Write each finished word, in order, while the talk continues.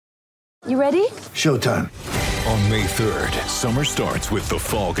You ready? Showtime. On May 3rd, summer starts with The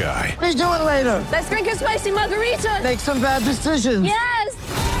Fall Guy. Let's do it later. Let's drink a spicy margarita. Make some bad decisions. Yes!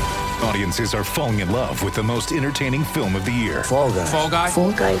 Audiences are falling in love with the most entertaining film of the year. Fall Guy. Fall Guy?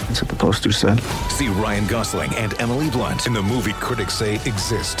 Fall Guy. That's what the poster said. See Ryan Gosling and Emily Blunt in the movie critics say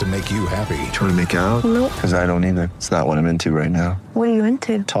exists to make you happy. Trying to make it out? Nope. Because I don't either. It's not what I'm into right now. What are you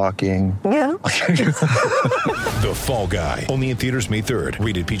into? Talking. Yeah. The Fall Guy. Only in theaters May 3rd.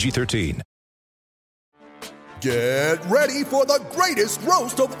 Rated PG-13. Get ready for the greatest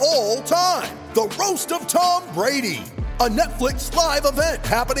roast of all time. The Roast of Tom Brady. A Netflix live event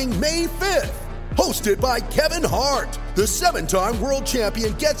happening May 5th. Hosted by Kevin Hart. The 7-time world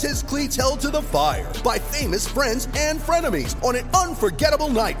champion gets his cleats held to the fire by famous friends and frenemies on an unforgettable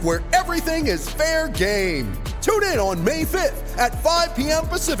night where everything is fair game. Tune in on May 5th at 5 p.m.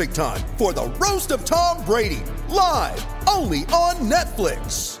 Pacific time for the Roast of Tom Brady. Live only on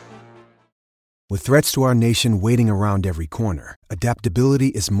Netflix. With threats to our nation waiting around every corner, adaptability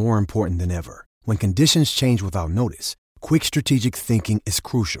is more important than ever. When conditions change without notice, quick strategic thinking is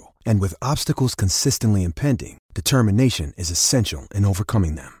crucial. And with obstacles consistently impending, determination is essential in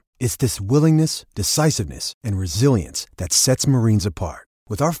overcoming them. It's this willingness, decisiveness, and resilience that sets Marines apart.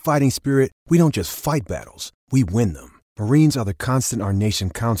 With our fighting spirit, we don't just fight battles, we win them. Marines are the constant our nation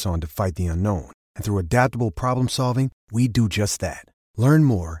counts on to fight the unknown. And through adaptable problem solving, we do just that. Learn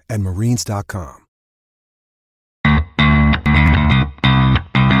more at marines.com.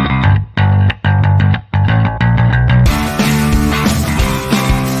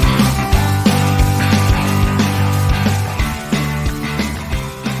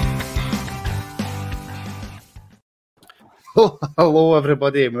 Hello,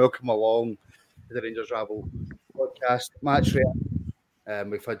 everybody, and welcome along to the Rangers Rabble podcast match reaction.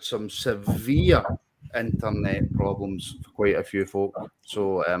 We've had some severe internet problems for quite a few folk,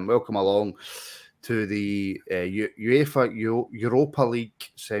 so welcome along to the UEFA Europa League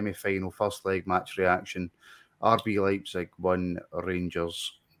semi-final first leg match reaction. RB Leipzig 1,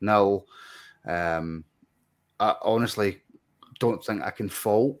 Rangers 0. I honestly don't think I can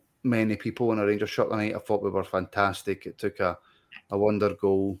fault many people in a Rangers shirt tonight. I thought we were fantastic. It took a wonder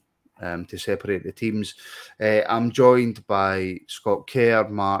goal to separate the teams. I'm joined by Scott Kerr,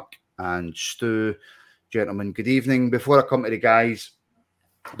 Mark and Stu. Gentlemen, good evening. Before I come to the guys,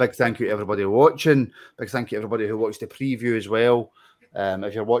 big thank you to everybody watching. Big thank you to everybody who watched the preview as well.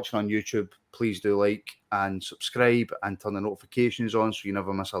 If you're watching on YouTube, please do like and subscribe and turn the notifications on so you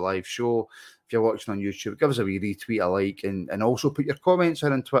never miss a live show. If you're watching on YouTube, give us a wee retweet, a like, and also put your comments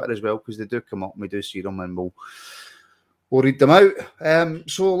in on Twitter as well, because they do come up and we do see them and we'll read them out.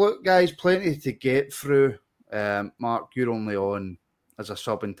 So look, guys, plenty to get through. Mark, you're only on as a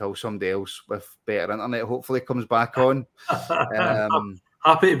sub until somebody else with better internet hopefully comes back on.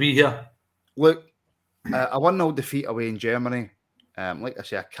 Happy to be here. Look, a 1-0 defeat away in Germany. Like I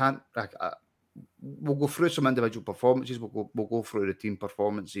say, we'll go through some individual performances. We'll go through the team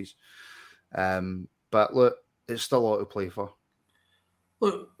performances. But look, it's still a lot to play for.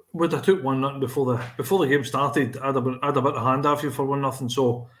 Look, would I took 1-0 before the game started, I'd have bit of hand off you for 1-0.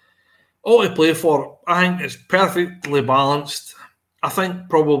 So all to play for. I think it's perfectly balanced. I think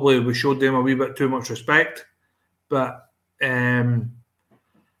probably we showed them a wee bit too much respect, but there's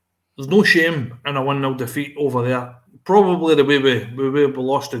no shame in a 1-0 defeat over there. Probably the way we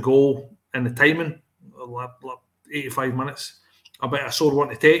lost the goal and the timing, like 85 minutes, a bit of a sore one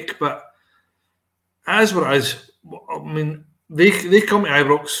to take, but as what it is, I mean, they come to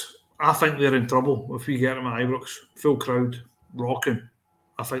Ibrox. I think they're in trouble if we get them at Ibrox. Full crowd, rocking.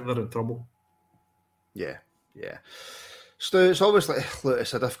 I think they're in trouble. Yeah. So it's obviously, look,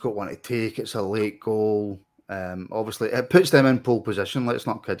 it's a difficult one to take. It's a late goal. Obviously, it puts them in pole position. Let's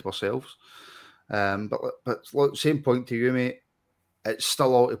not kid ourselves. But look, same point to you, mate. It's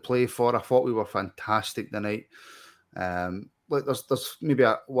still all to play for. I thought we were fantastic tonight. Look, there's maybe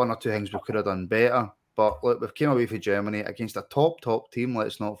one or two things we could have done better. But look, we've came away from Germany against a top team.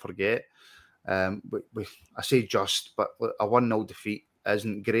 Let's not forget. I say just, but look, a 1-0 defeat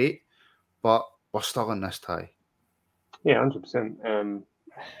isn't great. But we're still in this tie. Yeah, 100%.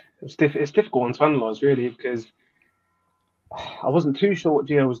 It's difficult one to analyse, really, because I wasn't too sure what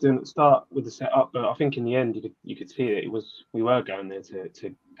Gio was doing at the start with the setup, but I think in the end you could see that we were going there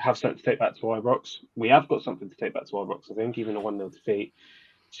to have something to take back to Ibrox. We have got something to take back to Ibrox. I think even a 1-0 defeat,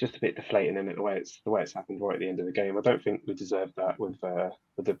 it's just a bit deflating in it the way it's happened right at the end of the game. I don't think we deserved that with the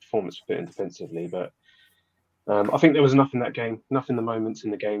performance we put in defensively, but I think there was enough in that game, enough in the moments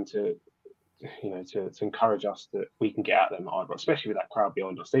in the game to encourage us that we can get at them at Ibrox, especially with that crowd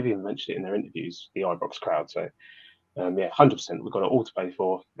behind us. They've even mentioned it in their interviews, the Ibrox crowd. So, 100%, we've got it all to play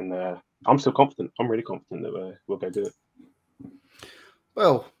for. And I'm still confident. I'm really confident that we'll go do it.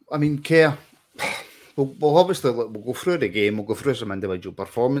 Well, I mean, Kerr, we'll obviously we'll go through the game. We'll go through some individual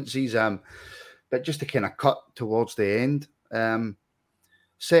performances. But just to kind of cut towards the end,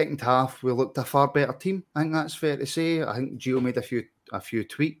 second half we looked a far better team. I think that's fair to say. I think Gio made a few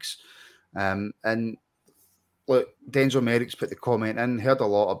tweaks, and look, Denzel Merrick's put the comment in. Heard a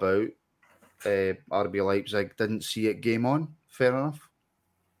lot about RB Leipzig. Didn't see it game on. Fair enough.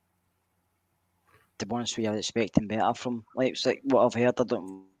 To be honest with you, I was expecting better from Leipzig. What I've heard, I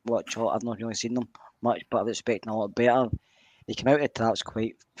don't watch a lot. I've not really seen them much, but I was expecting a lot better. They came out of the traps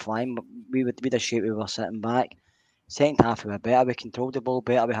quite flying, but we'd have shape we were sitting back. Second half we were better. We controlled the ball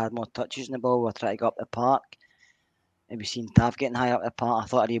better. We had more touches in the ball. We were trying to go up the park. And we seen Tav getting high up the park. I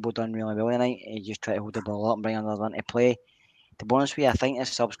thought Aribo done really well tonight. He just tried to hold the ball up and bring another one to play. To be honest with you, I think the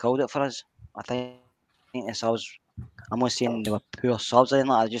subs called it for us. I think the subs, I'm not saying they were poor subs or anything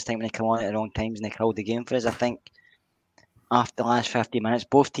like that. I just think when they come on at the wrong times and they called the game for us, I think after the last 50 minutes,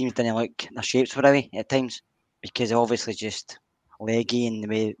 both teams didn't look their shapes were away at times because they're obviously just leggy in the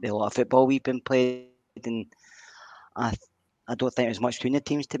way the lot of football we've been played. And I don't think there's much between the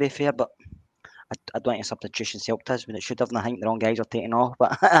teams, to be fair, but I don't think substitutions helped us when it should have. And I think the wrong guys are taking off,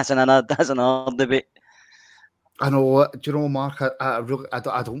 but that's another debate. I know. Do you know, Mark? I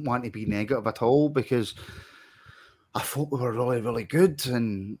don't want to be negative at all because I thought we were really, really good.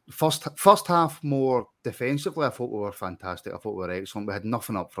 And first half more defensively, I thought we were fantastic. I thought we were excellent. We had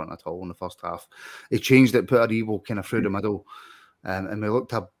nothing up front at all in the first half. He changed it, put Aribo kind of through the middle, and we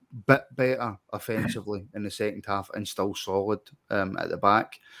looked a bit better offensively in the second half and still solid at the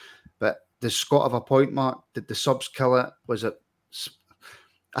back. But does Scott have a point, Mark? Did the subs kill it? Was it?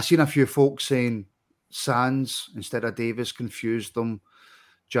 I seen a few folks saying Sands instead of Davis confused them.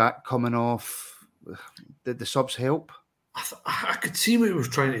 Jack coming off. Did the subs help? I could see what he was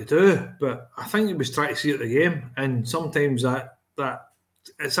trying to do, but I think he was trying to see at the game, and sometimes that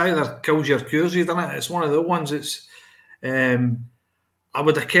it's either kills you or cures you, doesn't it? It's one of the ones. It's I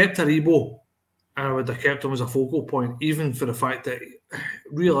would have kept Aribo, and I would have kept him as a focal point, even for the fact that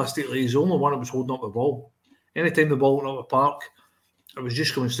realistically he's the only one that was holding up the ball. Anytime the ball went up the park, it was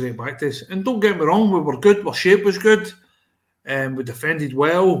just coming straight back to us. And don't get me wrong, we were good. Our shape was good. We defended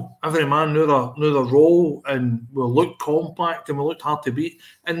well. Every man knew their role, and we looked compact and we looked hard to beat.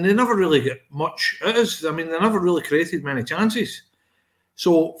 And they never really get much at us. I mean, they never really created many chances.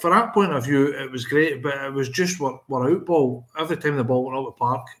 So, for that point of view, it was great, but it was just we're out ball. Every time the ball went up the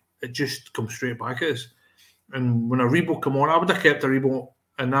park, it just comes straight back at us. And when Aribo come on, I would have kept Aribo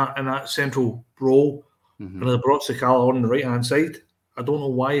in that central role, and I brought Sakala on the right-hand side. I don't know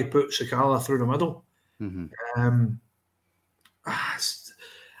why he put Sakala through the middle. You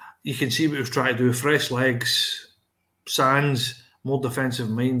can see what he was trying to do. Fresh legs, Sands, more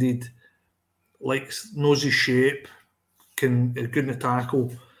defensive-minded, knows his shape, good in the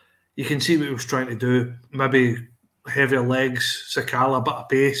tackle. You can see what he was trying to do. Maybe heavier legs, Sakala, bit of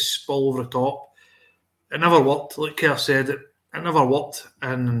pace, ball over the top. It never worked. Like Kerr said, it never worked.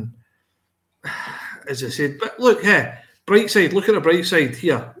 And as I said, but look, hey, bright side, look at the bright side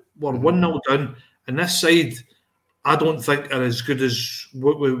here. We're 1-0 down. And this side, I don't think are as good as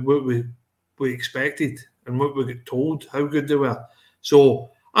what we expected and what we got told how good they were.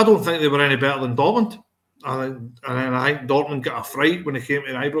 So I don't think they were any better than Dortmund. I think Dortmund got a fright when they came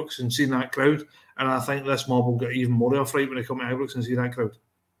to Ibrox and seen that crowd. And I think this mob will get even more of a fright when they come to Ibrox and see that crowd.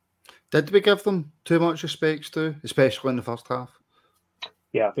 Did we give them too much respect, Stu, especially in the first half?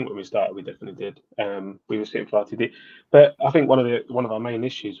 Yeah, I think when we started, we definitely did. We were sitting far too deep, but I think one of our main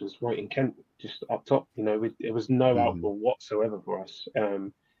issues was right in Kent, just up top. You know, it was no outball whatsoever for us.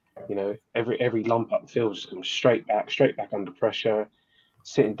 You know, every lump up the field just comes straight back under pressure,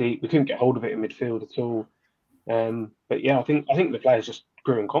 sitting deep. We couldn't get hold of it in midfield at all. But yeah, I think the players just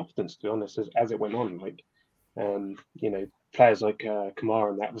grew in confidence, to be honest, as it went on. Like, you know, players like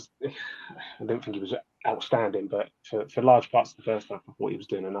Kamara, and that was, I don't think he was outstanding, but for large parts of the first half, I thought he was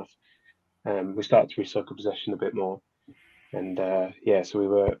doing enough. We started to recycle possession a bit more, and so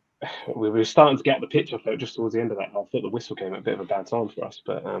we were starting to get the pitch. I felt just towards the end of that. I thought the whistle came at a bit of a bad time for us,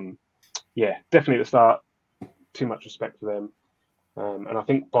 but definitely at the start, too much respect for them, and I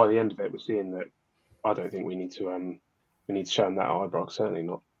think by the end of it, we're seeing that. I don't think we need to show them that at Ibrox. Certainly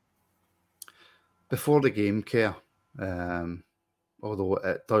not. Before the game, Kerr, although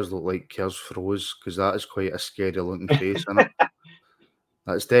it does look like Kerr's froze, because that is quite a scary looking face, isn't it?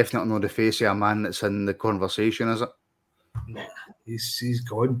 That's definitely not the face of a man that's in the conversation, is it? No, he's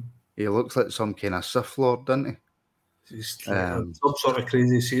gone. He looks like some kind of Sith Lord, doesn't he? Just like some sort of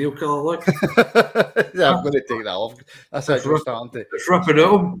crazy serial killer look. Yeah, I'm going to take that off. That's actually starting to... It's ripping at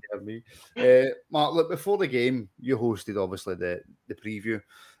him. Mark, look, before the game, you hosted, obviously, the preview.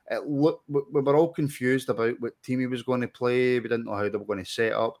 Look, we were all confused about what team he was going to play. We didn't know how they were going to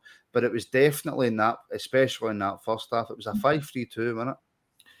set up. But it was definitely in that, especially in that first half, it was a 5-3-2, wasn't it?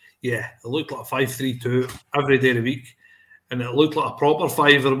 Yeah, it looked like a 5-3-2 every day of the week. And it looked like a proper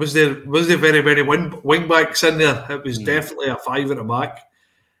fiver. Was there very many wing backs in there? It was definitely a five at the back.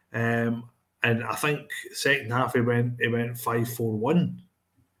 And I think second half he went 5-4-1.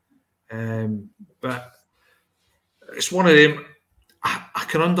 But it's one of them. I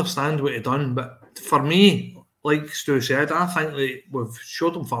can understand what he done, but for me, like Stu said, I think that we've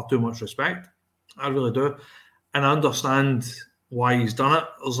showed him far too much respect. I really do, and I understand why he's done it.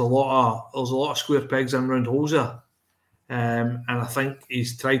 There's a lot of square pegs in round holes there. And I think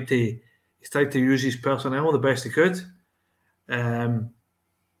he's tried to use his personnel the best he could.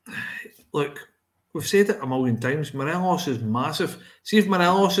 Look, we've said it a million times. Morelos is massive. See if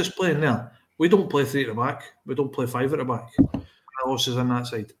Morelos is playing there, we don't play 3 at the back. We don't play 5 at the back. Morelos is on that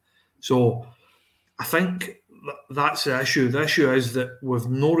side. So I think that's the issue. The issue is that we've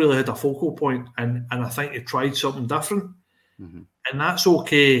not really had a focal point, and I think he tried something different. Mm-hmm. And that's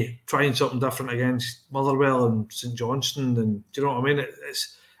okay, trying something different against Motherwell and St Johnstone, and do you know what I mean?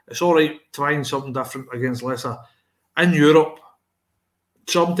 It's all right trying something different against lesser. In Europe,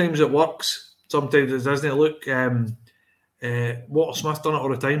 sometimes it works, sometimes it doesn't. Look, Walter Smith done it all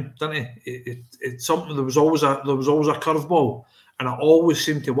the time, didn't he? It's something. There was always a curveball, and it always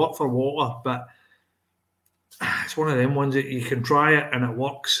seemed to work for Walter. But it's one of them ones that you can try it and it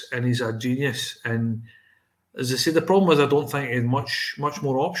works, and he's a genius. And as I said, the problem is I don't think he had much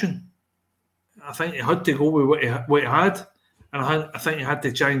more option. I think he had to go with what he had, and I think he had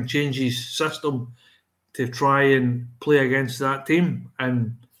to try and change his system to try and play against that team.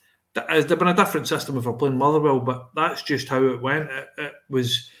 And there'd been a different system if we're playing Motherwell, but that's just how it went. It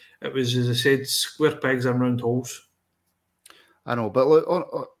was, as I said, square pegs and round holes. I know, but look,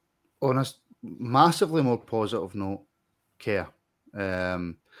 on a massively more positive note, Kerr. Are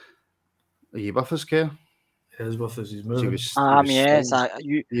you with us, Kerr? Is with us. He's moving. Yes.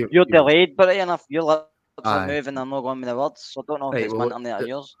 You're delayed, but enough. Your lips are moving. I'm not going with the words, so I don't know if it's my internet or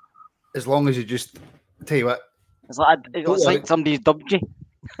yours. As long as you just tell you what, it's like somebody's dubbed you.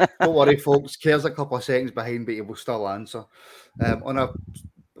 Don't worry, folks. Kerr's a couple of seconds behind, but he will still answer. On a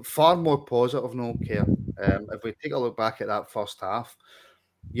far more positive note, Kerr, if we take a look back at that first half,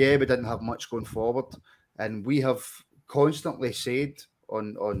 yeah, we didn't have much going forward, and we have constantly said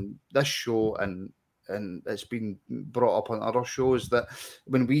on this show and it's been brought up on other shows that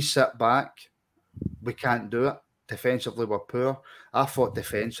when we sit back, we can't do it. Defensively, we're poor. I thought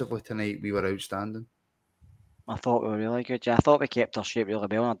defensively tonight we were outstanding. I thought we were really good. Yeah, I thought we kept our shape really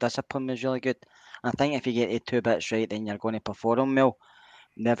well, and our discipline was really good. And I think if you get the 2 bits right, then you're going to perform well.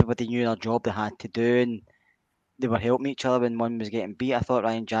 And everybody knew their job they had to do, and they were helping each other when one was getting beat. I thought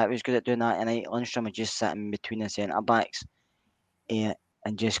Ryan Jack was good at doing that tonight. Lundstrom was just sitting between the centre backs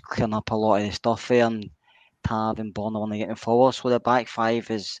and just clearing up a lot of the stuff there. And Tav and Bonner when they getting forward. So the back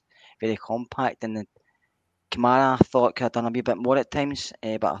five is very compact. And Kamara, I thought, could have done a wee bit more at times.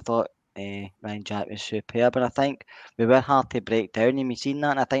 But I thought Ryan Jack was superb. And I think we were hard to break down. And we've seen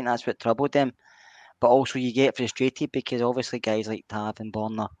that. And I think that's what troubled them. But also you get frustrated because obviously guys like Tav and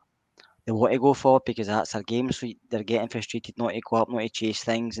Bonner, they want to go forward because that's their game, so they're getting frustrated not to go up, not to chase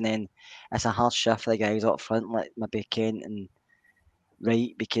things, and then it's a hard shift for the guys up front, like maybe Kent and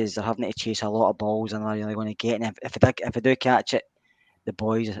Wright, because they're having to chase a lot of balls and they're really going to get. And if they do catch it, the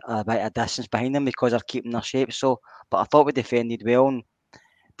boys are a bit of distance behind them because they're keeping their shape. So, but I thought we defended well, and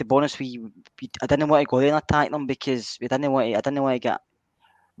to be honest, I didn't want to go there and attack them because I didn't want to get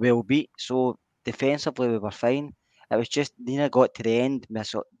well beat. So defensively we were fine. It was just Nina got to the end.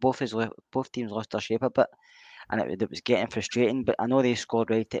 Both teams lost their shape a bit, and it was getting frustrating. But I know they scored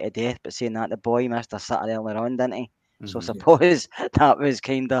right to death. But saying that, the boy missed a sitter earlier on, didn't he? Mm-hmm. So I suppose that was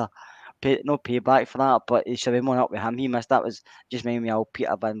kind of no payback for that. But he should have been up with him. He missed that. Was just made me old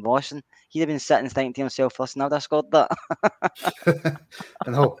Peter Van Vossen. He'd have been sitting thinking to himself, "Listen, I'd have scored that." I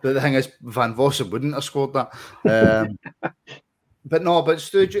know, but the thing is, Van Vossen wouldn't have scored that. But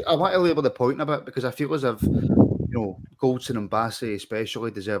Stu, I want to labour the point a bit because I feel as if, Goldson and Bassey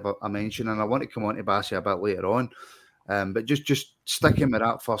especially deserve a mention, and I want to come on to Bassey a bit later on. But just sticking with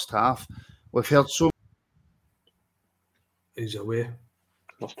that first half, we've heard so. He's away.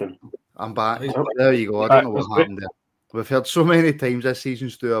 I'm back. There you go. I don't know what happened there. We've heard so many times this season,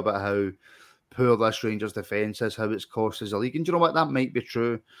 Stu, about how poor this Rangers defence is, how it's cost us a league, and do you know what? That might be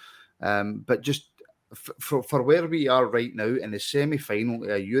true. But just for where we are right now in the semi-final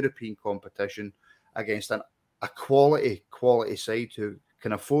to a European competition against a quality side who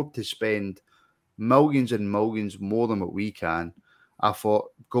can afford to spend millions and millions more than what we can, I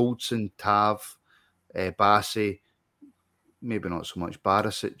thought Goldson, Tav, Bassey, maybe not so much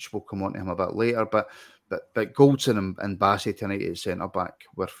Barisic, we'll come on to him a bit later, but Goldson and Bassey tonight at centre-back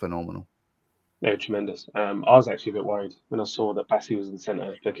were phenomenal. No, tremendous. I was actually a bit worried when I saw that Bassey was in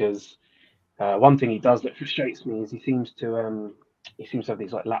centre, because one thing he does that frustrates me is he seems to have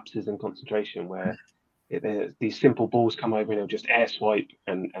these like lapses in concentration where these simple balls come over and he'll just air swipe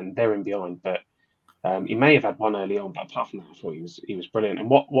and they're in behind. But he may have had one early on, but apart from that, I thought he was brilliant. And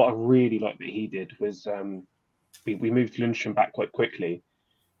what I really liked that he did was we moved Lundstrom back quite quickly.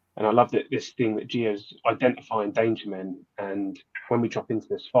 And I love that this thing that Gio's identifying danger men, and when we drop into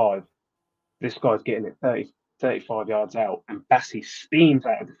this 5, this guy's getting it 30, 35 yards out, and Bassey steams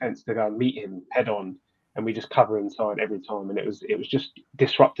out of defence to go and meet him head on, and we just cover inside every time. And it was just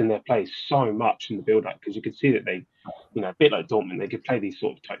disrupting their play so much in the build-up, because you could see that they, a bit like Dortmund, they could play these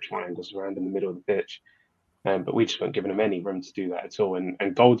sort of tight triangles around in the middle of the pitch, but we just weren't giving them any room to do that at all. And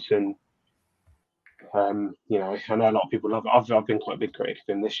Goldson, I know a lot of people love it. I've been quite a big critic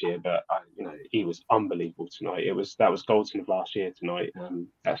of him this year, but he was unbelievable tonight. That was Goldson of last year tonight.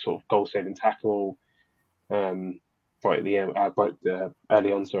 That sort of goal-saving tackle, right at the end,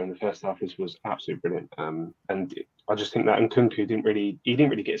 early on, in the first half was absolutely brilliant. And I just think that Nkunku didn't really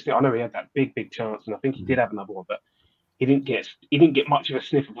get his. I know he had that big chance, and I think he did have another one, but he didn't get much of a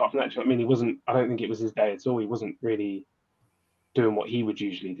sniff apart from that. I mean, he wasn't. I don't think it was his day at all. He wasn't really doing what he would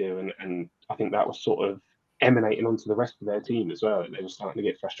usually do, and I think that was sort of emanating onto the rest of their team as well. They were starting to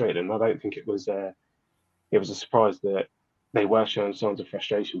get frustrated, and I don't think it was a surprise that they were showing signs of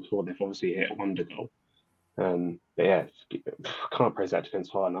frustration before they've obviously hit a wonder goal. But yeah, I can't praise that defence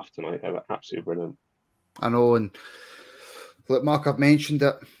high enough tonight. They were absolutely brilliant. I know, and look, Mark, I've mentioned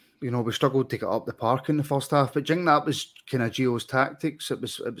it. We struggled to get up the park in the first half, but I think that was kind of Gio's tactics. It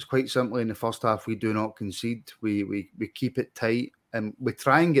was quite simply in the first half, we do not concede. We keep it tight, and we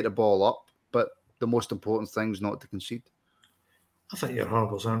try and get the ball up, but the most important thing is not to concede. I think you're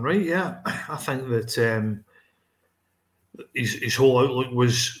 100% right. Yeah, I think that his whole outlook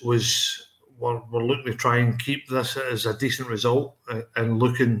was we're looking to try and keep this as a decent result, and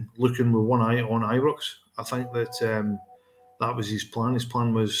looking with one eye on Ibrox. I think that that was his plan. His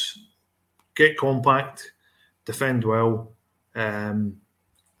plan was get compact, defend well, and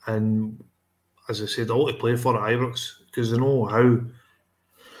as I said, all to play for at Ibrox, because they know how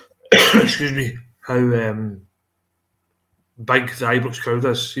how big the Ibrox crowd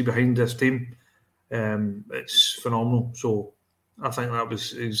is. See behind this team, it's phenomenal. So I think that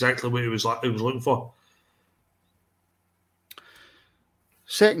was exactly what he was looking for.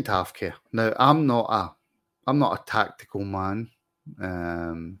 Second half, Kerr. Now, I'm not a tactical man,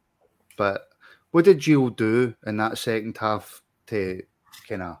 but what did Gio do in that second half to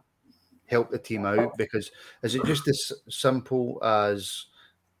kind of help the team out? Because is it just as simple as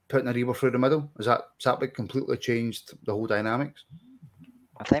putting Ariba through the middle? Is that what completely changed the whole dynamics?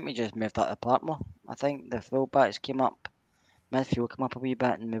 I think we just moved that apart more. I think the fullbacks came up, midfield came up a wee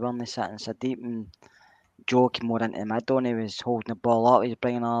bit, and we weren't sitting so deep, and Joe came more into the middle, and he was holding the ball up, he was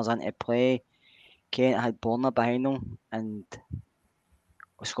bringing others into play. Kent had Borna behind him, and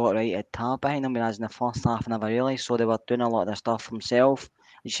Scott Wright had Tav behind him, whereas in the first half I never realised, so they were doing a lot of their stuff themselves.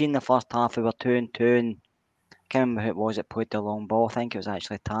 You see in the first half we were 2-2, and I can't remember who it was that played the long ball. I think it was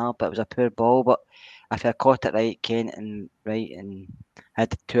actually Tav, but it was a poor ball. But if I caught it right, Kent and Wright and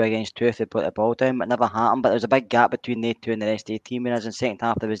had 2 against 2 if they put the ball down, but it never happened. But there was a big gap between they two and the rest of the team, whereas in the second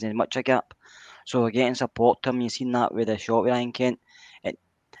half there wasn't much a gap. So we're getting support to him. You've seen that with the shot with Ryan Kent.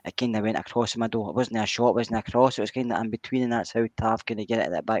 It kind of went across the middle. It wasn't a shot, it wasn't a cross. It was kind of in between, and that's how Tav kind of get it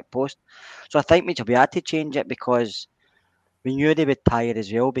at that back post. So I think we had to change it, because we knew they would tire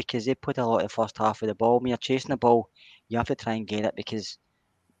as well, because they put a lot of the first half of the ball. When you're chasing the ball, you have to try and get it, because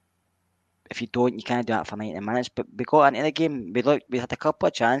if you don't, you can't do that for 90 minutes. But we got into the game, we had a couple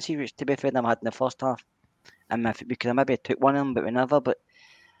of chances, which to be fair, never had in the first half. And we could have maybe took one of them, but we never. But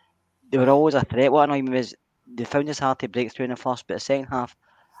they were always a threat. What annoyed me was they found us hard to break through in the first, but the second half,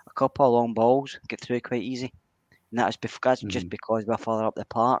 a couple of long balls get through quite easy, and that's just because we were further up the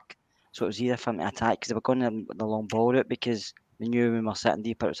park, so it was easier for them to attack, because they were going the long ball route, because we knew when we were sitting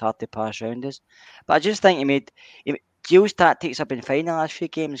deeper it was hard to pass around us. But I just think Gio's tactics have been fine the last few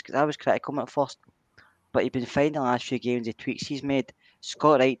games, because I was critical at first, but he's been fine the last few games. The tweaks he's made.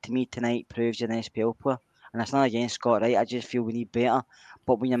 Scott Wright to me tonight proves you're an SPL player, and it's not against Scott Wright. I just feel we need better.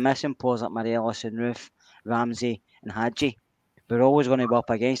 But when you're missing players like Morelos and Roof, Ramsey and Hadji, we're always going to be up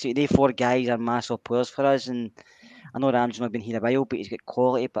against it. They 4 guys are massive players for us, and I know Ramsey's not been here a while, but he's got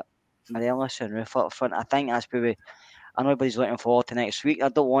quality. But Morelos and Roof up front, I think that's probably. I know everybody's looking forward to next week. I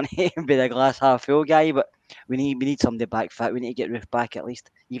don't want to be the glass half full guy, but we need somebody back fit. We need to get Roof back at least,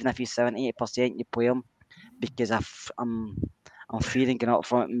 even if he's 70%. You play him because I'm fearing going up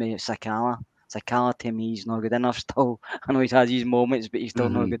front with Sakala. Sakala to me is not good enough still. I know he's had his moments, but he's still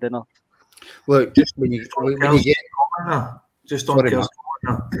not good enough. Look, just when you get just on the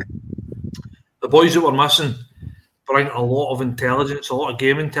boys that were missing bring a lot of intelligence, a lot of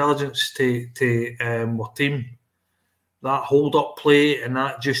game intelligence to our team. That hold-up play and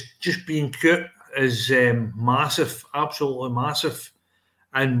that just being cute is massive, absolutely massive.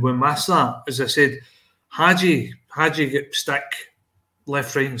 And we miss that. As I said, Hadji get stick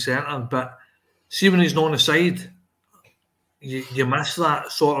left, right and centre, but see when he's not on the side, you miss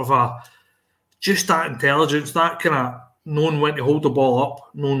that sort of just that intelligence, that kind of knowing when to hold the ball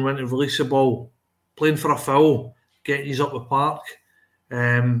up, knowing when to release the ball, playing for a foul, getting you up the park.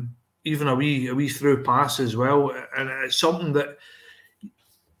 Even a wee through pass as well, and it's something that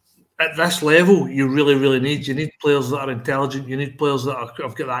at this level you really, really need. You need players that are intelligent. You need players that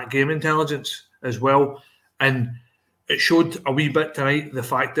have got that game intelligence as well. And it showed a wee bit tonight the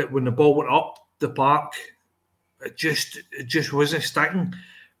fact that when the ball went up the park, it just wasn't sticking.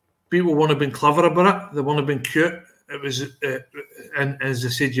 People wouldn't have been clever about it. They wouldn't have been cute. It was, and as I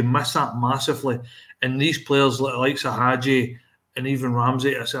said, you miss that massively. And these players like the likes of Hadji and even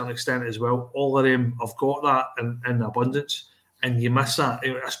Ramsey to a certain extent as well, all of them have got that in abundance, and you miss that,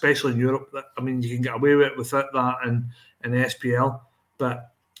 especially in Europe. I mean, you can get away with that in the SPL,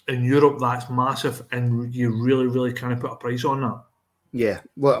 but in Europe that's massive, and you really, really kind of put a price on that. Yeah,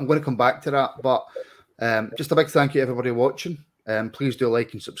 well, I'm going to come back to that, but just a big thank you to everybody watching. Please do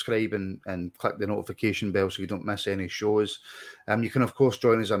like and subscribe and click the notification bell so you don't miss any shows. You can, of course,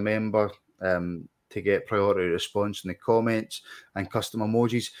 join as a member to get priority response in the comments and custom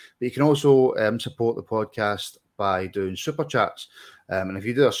emojis. But you can also support the podcast by doing super chats. And if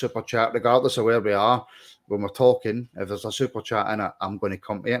you do a super chat, regardless of where we are, when we're talking, if there's a super chat in it, I'm going to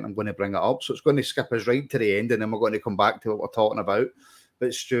come to it and I'm going to bring it up. So it's going to skip us right to the end and then we're going to come back to what we're talking about.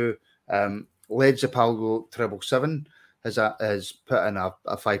 But Stu, Led Zapalgo 777 has put in a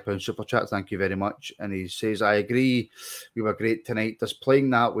 £5 super chat. Thank you very much. And he says, I agree, we were great tonight. Does playing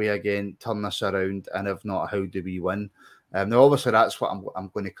that way again turn this around? And if not, how do we win? Now, obviously, that's what I'm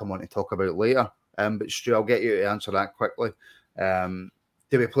going to come on to talk about later. But Stu, I'll get you to answer that quickly.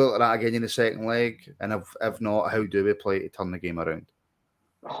 Do we play like that again in the second leg? And if not, how do we play to turn the game around?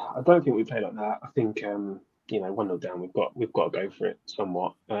 I don't think we play like that. I think 1-0 down, we've got to go for it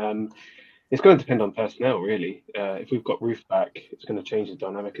somewhat. It's going to depend on personnel, really. If we've got Roof back, it's going to change the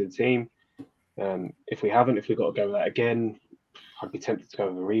dynamic of the team. If we've got to go with that again, I'd be tempted to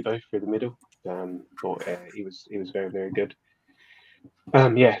go with Rebo through the middle. But he was very, very good. I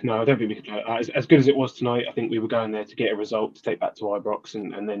don't think we could play that. As good as it was tonight, I think we were going there to get a result to take back to Ibrox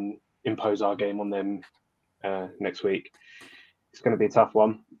and then impose our game on them next week. It's going to be a tough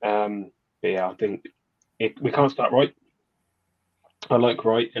one. I think we can't start right. I like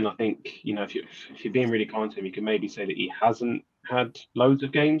Wright, and I think, if you're being really kind to him, you can maybe say that he hasn't had loads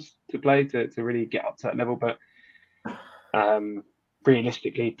of games to play to really get up to that level, but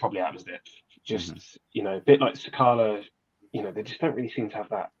realistically, probably out of his depth. Just, a bit like Sakala, they just don't really seem to have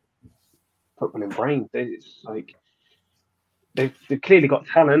that football in brain. It's like they've clearly got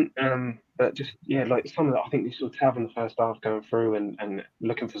talent, but just, like some of that, I think they saw Tav in the first half going through and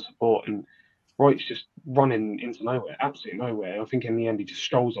looking for support, and Wright's just running into nowhere, absolutely nowhere. I think in the end he just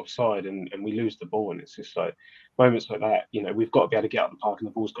strolls offside and we lose the ball, and it's just like moments like that, we've got to be able to get out of the park and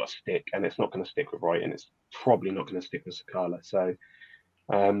the ball's got to stick, and it's not going to stick with Wright, and it's probably not going to stick with Sakala. So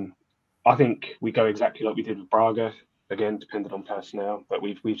I think we go exactly like we did with Braga, again, depending on personnel, but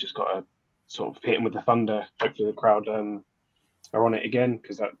we've just got to sort of hit him with the thunder. Hopefully the crowd are on it again,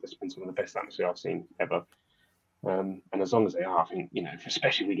 because that's been some of the best atmosphere I've seen ever. And as long as they are, I think,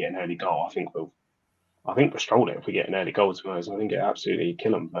 especially if we get an early goal, I think we'll stroll it if we get an early goal tomorrow. So I think it absolutely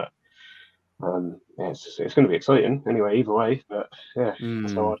kill them. But it's going to be exciting anyway, either way. But that's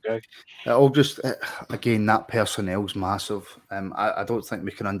how I'd go. It'll just, again, that personnel's massive. I don't think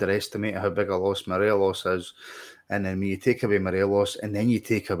we can underestimate how big a loss Morelos is. And then when you take away Morelos and then you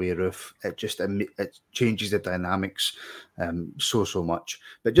take away Roof, it changes the dynamics so much.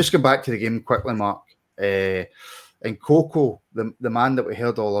 But just go back to the game quickly, Mark. And Coco, the man that we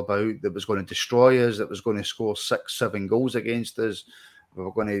heard all about, that was going to destroy us, that was going to score 6-7 goals against us, we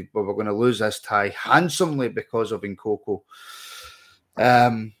were going to lose this tie handsomely because of Nkoko.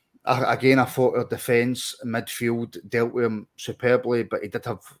 Again, I thought our defence, midfield dealt with him superbly, but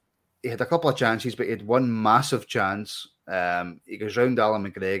he had a couple of chances, but he had one massive chance. He goes round Alan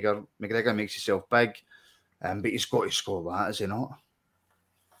McGregor. McGregor makes himself big, but he's got to score that, is he not?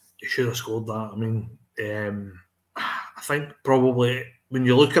 He should have scored that. I mean, I think probably when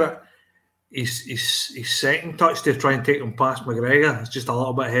you look at it, his second touch to try and take him past McGregor is just a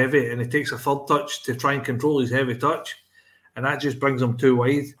little bit heavy, and he takes a third touch to try and control his heavy touch, and that just brings him too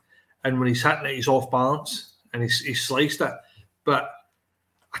wide. And when he's hitting it, he's off balance, and he's sliced it. But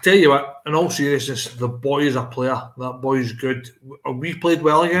I tell you what, in all seriousness, the boy is a player. That boy's good. We played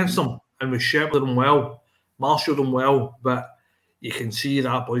well against him, and we shepherded him well, marshalled him well, but you can see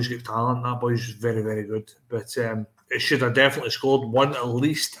that boy's got talent. That boy's very, very good. But it should have definitely scored one at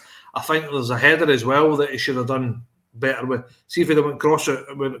least. I think there's a header as well that he should have done better with. See if he went across the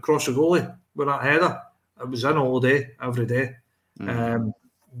goalie with that header. It was in all day, every day.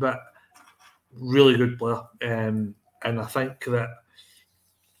 But really good player. And I think that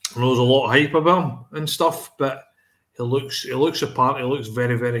I know there's a lot of hype about him and stuff, but he looks the part. He looks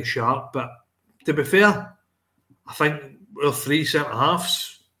very, very sharp. But to be fair, I think our three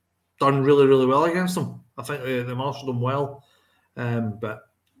centre-halves done really, really well against him. I think they marshalled him well. But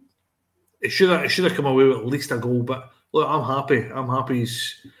it should have come away with at least a goal. But look, I'm happy. I'm happy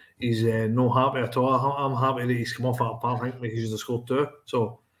he's not happy at all. I'm happy that he's come off that part. I think he should have scored 2.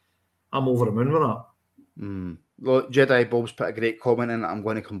 So I'm over the moon with that. Look, Jedi Bob's put a great comment in that I'm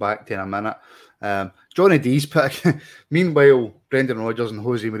going to come back to in a minute. Johnny D's put meanwhile, Brendan Rodgers and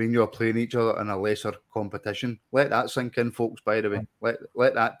Jose Mourinho are playing each other in a lesser competition. Let that sink in, folks, by the way.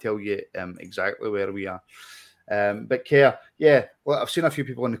 Let that tell you exactly where we are. But Kerr, yeah, look, I've seen a few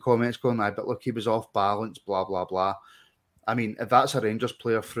people in the comments going, but look, he was off balance, blah, blah, blah. I mean, if that's a Rangers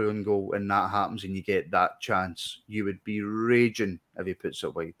player through and goal and that happens and you get that chance, you would be raging if he puts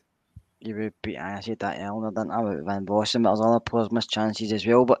it wide. You would be, I said that earlier, didn't I, with Van Bossen, but there's other players missed chances as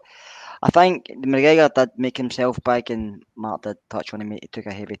well. But I think McGregor did make himself big, and Mark did touch on him, he took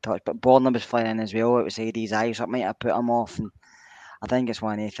a heavy touch. But Borna was flying in as well, it was Eddie's eyes, so it might have put him off. And I think it's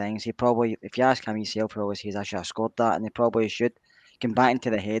one of the things, he probably, if you ask him himself, he always says, I should have scored that, and he probably should. Come back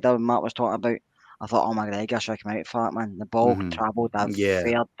into the header Mark was talking about, I thought, oh, McGregor should have come out for that, man. The ball travelled a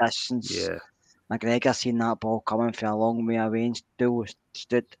fair distance. Yeah. McGregor seen that ball coming for a long way away and still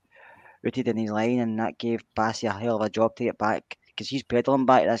stood rooted in his line, and that gave Bassey a hell of a job to get back, because he's pedalling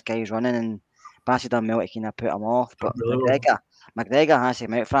back, this guy's running, and Bassey done well to kind of put him off. But McGregor has to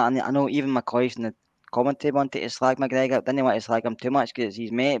come out for that, and I know even McCoy's in the commentary wanted to slag McGregor, didn't want to slag him too much because it's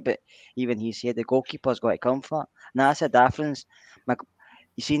his mate, but even he said the goalkeeper's got to come for it, and that's the difference.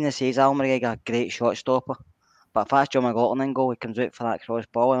 You seen the says Al McGregor, great shot stopper, but if that's John McLaughlin in goal, he comes out for that cross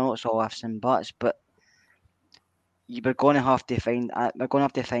ball. I know it's all ifs and buts, but we're going to have to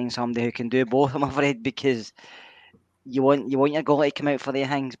find somebody who can do both, I'm afraid, because you want your goalie to come out for the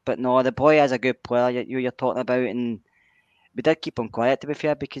things, but no, the boy is a good player you're talking about, and we did keep him quiet, to be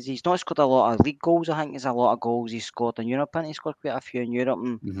fair, because he's not scored a lot of league goals. I think there's a lot of goals he's scored in Europe, and he scored quite a few in Europe.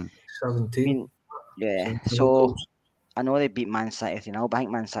 And, 17. So goals. I know they beat Man City 3-0, but I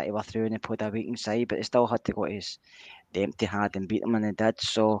think Man City were through and they played a weakened side, but they still had to go to the empty hand and beat them, and they did.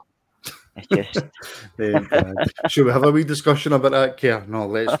 So it's just. Should we have a wee discussion about that, Kerr? No,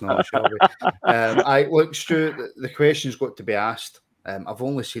 let's not, shall we? Look, Stu, the question's got to be asked. I've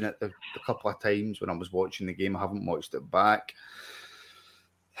only seen it a couple of times when I was watching the game. I haven't watched it back.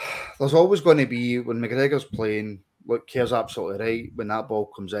 There's always going to be, when McGregor's playing, look, Kerr's absolutely right. When that ball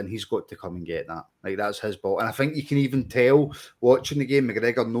comes in, he's got to come and get that. Like, that's his ball. And I think you can even tell, watching the game,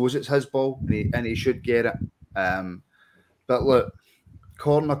 McGregor knows it's his ball, and he should get it. But look,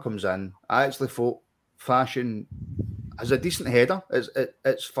 corner comes in. I actually thought Fashion has a decent header.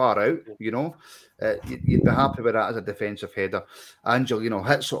 It's far out, you know. You'd be happy with that as a defensive header. Angelino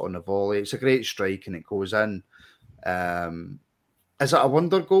hits it on the volley. It's a great strike and it goes in. Is it a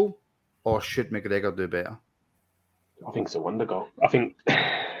wonder goal, or should McGregor do better? I think it's a wonder goal. I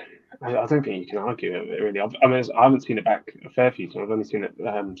don't think you can argue it really. I haven't seen it back a fair few times. I've only seen it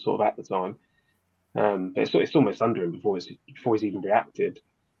sort of at the time. But it's almost under him before he's even reacted.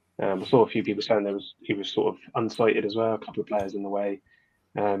 I saw a few people saying he was sort of unsighted as well. A couple of players in the way.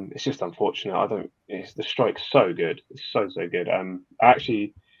 It's just unfortunate. The strike's so good. It's so good.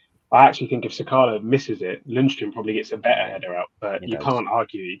 I actually think if Sakala misses it, Lundstrom probably gets a better header out. But you can't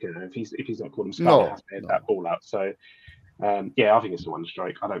argue. You know, if he's not called him, Sakala has to head that ball out. So I think it's the one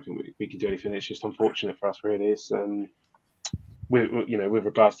strike. I don't think we can do anything. It's just unfortunate for us, really. It's with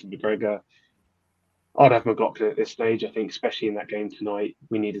regards to McGregor, I'd have McLaughlin at this stage. I think, especially in that game tonight,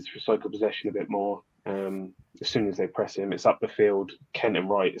 we needed to recycle possession a bit more. As soon as they press him, it's up the field. Kent and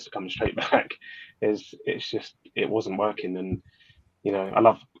Wright is coming straight back. It's just it wasn't working. And I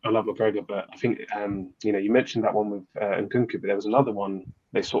love McGregor, but I think you mentioned that one with Nkunku, but there was another one.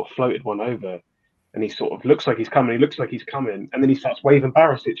 They sort of floated one over, and he sort of looks like he's coming. He looks like he's coming, and then he starts waving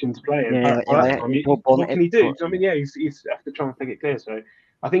Barisic into play. And what can he do? I mean, he's have to try and think it clear. So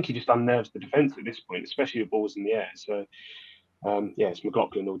I think he just unnerves the defence at this point, especially with balls in the air. So it's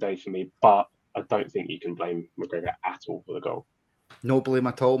McLaughlin all day for me, but I don't think you can blame McGregor at all for the goal. No blame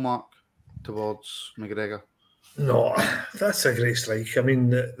at all, Mark, towards McGregor. No, that's a great strike. I mean,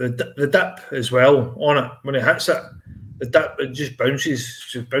 the dip as well on it when he hits it, the dip it just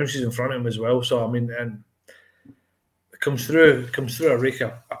bounces in front of him as well. So I mean, and it comes through a rake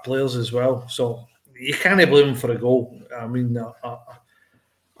of players as well. So you can't blame him for a goal. I mean,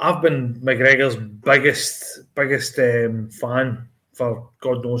 I've been McGregor's biggest fan for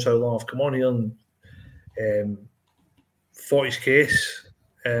God knows how long. I've come on here and fought his case,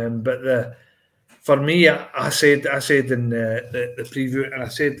 but for me, I said in the preview, and I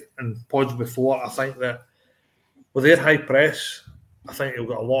said in pods before, I think that with their high press, I think he'll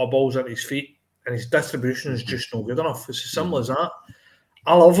get a lot of balls at his feet, and his distribution is just not good enough. It's as simple as that.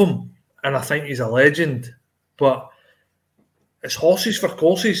 I love him, and I think he's a legend, but it's horses for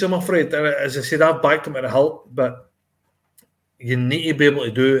courses, I'm afraid. And as I said, I've backed him at the hilt, but you need to be able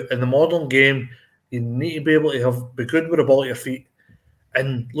to do it in the modern game. You need to be able to be good with the ball at your feet.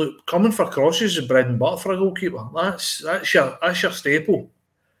 And look, coming for crosses is bread and butter for a goalkeeper. That's your staple.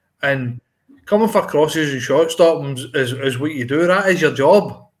 And coming for crosses and shot stopping is what you do. That is your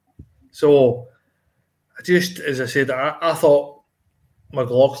job. So, as I said, I thought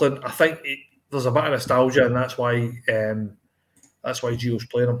McLaughlin. I think there's a bit of nostalgia, and that's why Gio's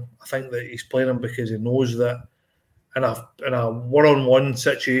playing him. I think that he's playing him because he knows that in a one-on-one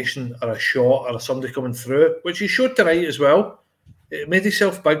situation or a shot or somebody coming through, which he showed tonight as well. It made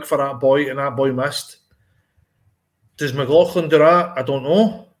himself big for that boy, and that boy missed. Does McLaughlin do that? I don't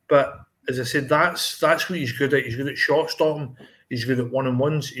know. But as I said, that's what he's good at. He's good at shot stopping. He's good at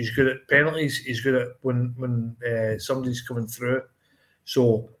one-on-ones. He's good at penalties. He's good at when somebody's coming through.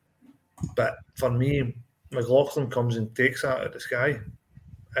 So, but for me, McLaughlin comes and takes that at the sky.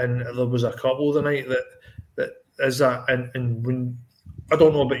 And there was a couple tonight that is that. And when I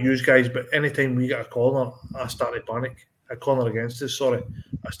don't know about you guys, but anytime we get a corner, I start to panic. A corner against us,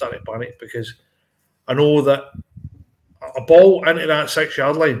 I started to panic because I know that a ball into that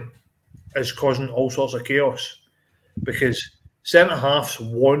 6-yard line is causing all sorts of chaos because centre halves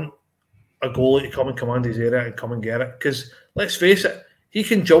want a goalie to come and command his area and come and get it. Because let's face it, he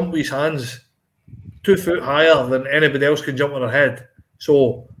can jump with his hands 2 foot higher than anybody else can jump with their head.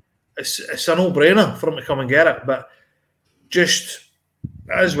 So it's a no-brainer for him to come and get it. But just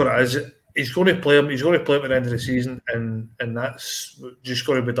that is what it is. He's going to play him. He's going to play him at the end of the season, and that's just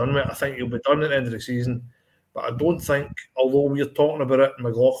going to be done with it. I think he'll be done at the end of the season. But I don't think, although we're talking about it,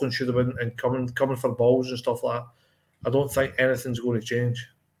 McLaughlin should have been and coming for balls and stuff like that. I don't think anything's going to change.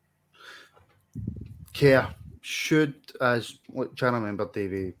 Care should, as trying to remember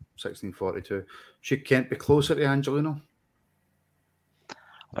Davey 1642, should Kent be closer to Angelino?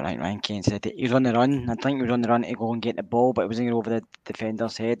 I think Ryan Kane said it. He was on the run. I think he was on the run to go and get the ball, but it wasn't over the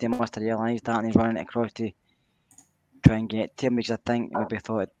defender's head. He must have realised that, and he's running across to try and get to him because I think maybe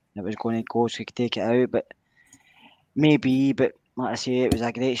thought it was going to go so he could take it out. But maybe, but like I say, it was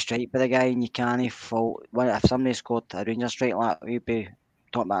a great strike by the guy, and you can't fault. Well, if somebody scored a Rangers strike like that, we'd be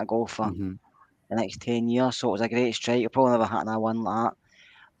talking about a goal for the next 10 years. So it was a great strike. You'll probably never hit another one like that.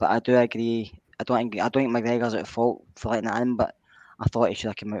 But I do agree. I don't think McGregor's at fault for letting it in, but I thought he should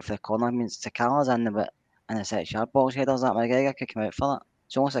have come out for the corner. I mean, Sakala's in the 6-yard box headers that McGregor could come out for that.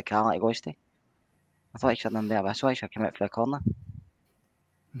 It's almost like Sakala it goes to. I thought he should have done better, so he should have come out for the corner.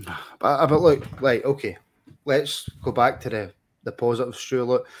 But look, right, okay. Let's go back to the positives, Stu.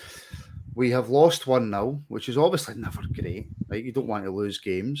 Look, we have lost 1-0, which is obviously never great. Right? You don't want to lose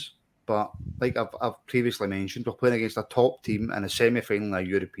games. But like I've previously mentioned, we're playing against a top team in a semi-final in a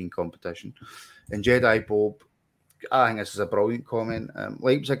European competition. And Jedi Bob, I think this is a brilliant comment.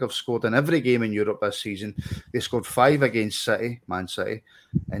 Leipzig have scored in every game in Europe this season. They scored 5 against Man City,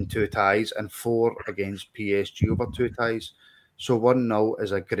 in 2 ties, and 4 against PSG over 2 ties. So 1-0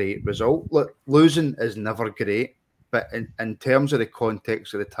 is a great result. Look, losing is never great, but in terms of the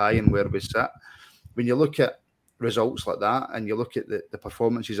context of the tie and where we sit, when you look at results like that and you look at the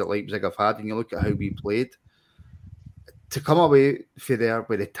performances that Leipzig have had and you look at how we played, to come away from there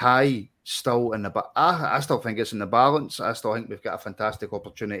with a tie still in the I still think it's in the balance. I still think we've got a fantastic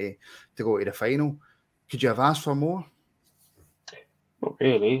opportunity to go to the final. Could you have asked for more? Not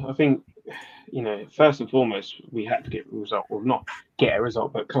really. I think first and foremost, we had to get a result, or not get a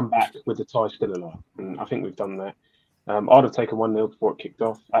result, but come back with the tie still alive. And I think we've done that. I'd have taken 1-0 before it kicked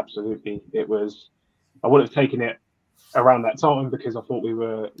off. Absolutely. I would have taken it around that time because I thought we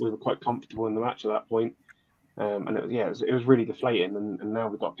were quite comfortable in the match at that point. And it was really deflating. And now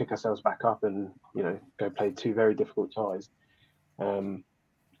we've got to pick ourselves back up and, go play two very difficult ties.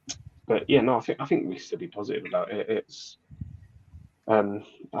 But yeah, no, I think we should be positive about it.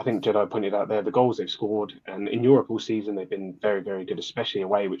 I think Jedi pointed out there the goals they've scored, and in Europe all season they've been very, very good, especially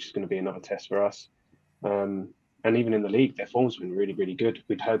away, which is going to be another test for us. And even in the league, their form's been really, really good.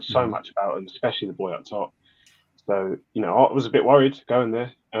 We'd heard so much about them, especially the boy up top. So, I was a bit worried going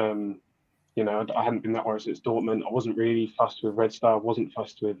there. I hadn't been that worried since Dortmund. I wasn't really fussed with Red Star. I wasn't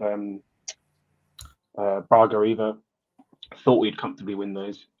fussed with Braga either. I thought we'd comfortably win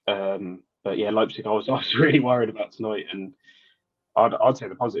those. But yeah, Leipzig, I was really worried about tonight. And I'd say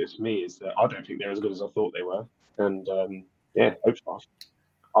the positives for me is that I don't think they're as good as I thought they were. And hopefully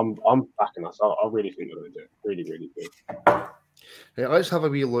I'm backing us. I really think they're going to do it really, really good. Hey, let's have a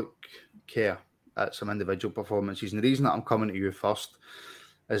wee look, Kerr, at some individual performances. And the reason that I'm coming to you first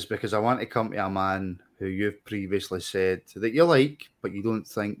is because I want to come to a man who you've previously said that you like, but you don't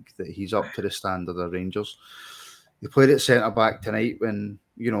think that he's up to the standard of Rangers. He played at centre-back tonight when,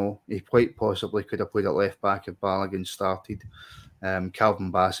 he quite possibly could have played at left-back if Balogun started.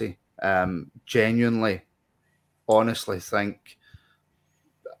 Calvin Bassey. Genuinely, honestly think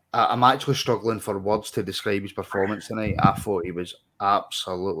I'm actually struggling for words to describe his performance tonight. I thought he was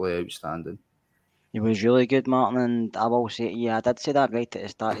absolutely outstanding. He was really good, Martin, and I will say, I did say that right at the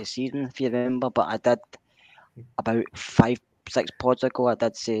start of the season, if you remember, but I did about 5-6 pods ago, I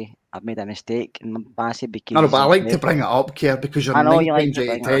did say I've made a mistake in Bassey because... I know, but I like to bring it up, Kerr, because you're 9 times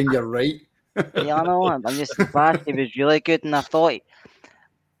out of 10, you're right. Yeah, I know, I'm just, Bassey was really good, and I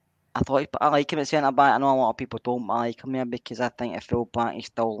like him at centre back. I know a lot of people don't like him here because I think at full back he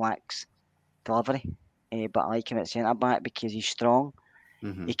still lacks delivery. But I like him at centre back because he's strong.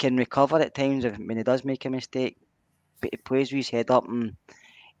 Mm-hmm. He can recover at times when he does make a mistake, but he plays with his head up and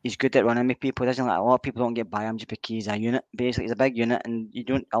he's good at running with people. He doesn't like a lot of people don't get by him just because he's a unit. Basically, he's a big unit, and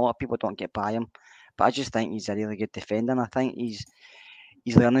a lot of people don't get by him. But I just think he's a really good defender, and I think he's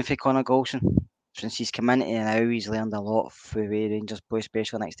learning from Conor Golson. Since he's come into it now, he's learned a lot through the way Rangers play,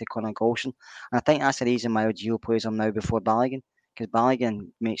 especially next to Conor Golson. And I think that's the reason why Gio plays him now before Balogun, because Balogun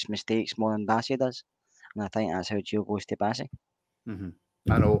makes mistakes more than Bassey does. And I think that's how Gio goes to Bassey. Mm-hmm.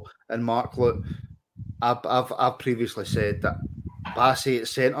 I know. And Mark, look, I've previously said that Bassey at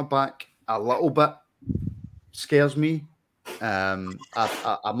centre-back a little bit scares me. I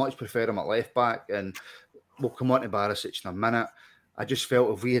much prefer him at left-back, and we'll come on to Barisic in a minute. I just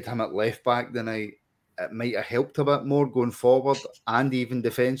felt if we had him at left back tonight, it might have helped a bit more going forward and even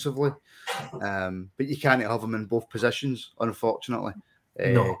defensively. But you can't have him in both positions, unfortunately.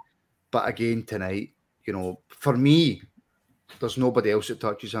 No. But again, tonight, for me, there's nobody else that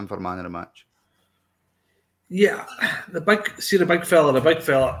touches him for man of the match. Yeah, the big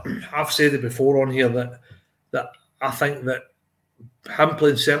fella. I've said it before on here that I think that him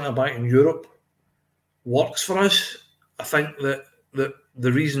playing centre back in Europe works for us. I think that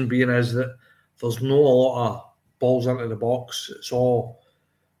the reason being is that there's not a lot of balls into the box. It's all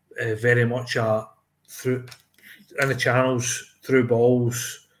very much through in the channels, through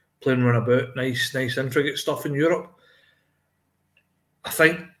balls, playing run about, nice intricate stuff in Europe. I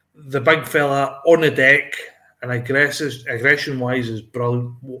think the big fella on the deck and aggression-wise is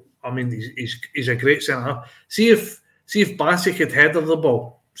brilliant. I mean, he's a great centre half. See if Bassey could header the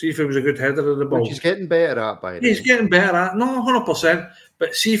ball. See if he was a good header of the ball. Which he's getting better at, by the way. He's getting better at, no, 100%.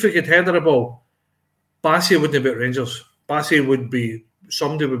 But see if he could header the ball. Bassey wouldn't be at Rangers.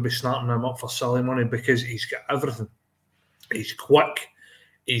 Somebody would be snapping him up for silly money because he's got everything. He's quick.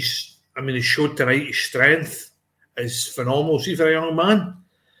 He showed tonight his strength is phenomenal. See, for a young man,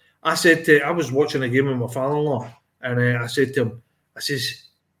 I was watching a game with my father-in-law, and I said to him,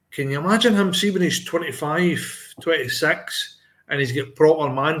 can you imagine him, see when he's 25, 26, and he's got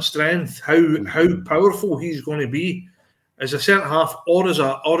proper man strength, how powerful he's going to be as a centre half or as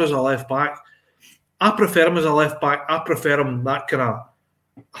a left back. I prefer him as a left back. I prefer him that kind of.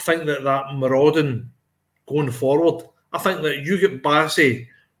 I think that marauding going forward. I think that you get Bassey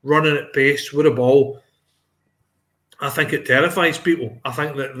running at pace with a ball. I think it terrifies people. I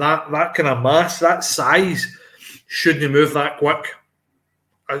think that kind of mass, that size, shouldn't move that quick.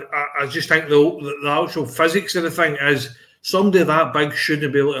 I just think the actual physics of the thing is. Somebody that big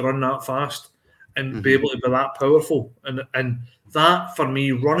shouldn't be able to run that fast and be able to be that powerful. And that, for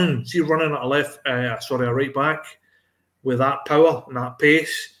me, running at a right back with that power and that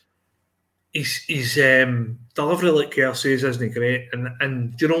pace, his delivery, like Kerr says, isn't great.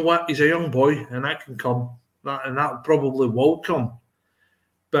 And do you know what? He's a young boy, and that can come. That probably will come.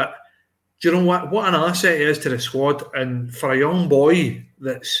 But do you know what? What an asset he is to the squad. And for a young boy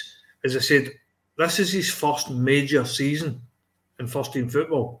that's, as I said, this is his first major season in first team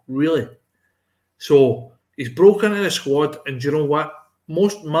football, really. So he's broken into the squad, and do you know what?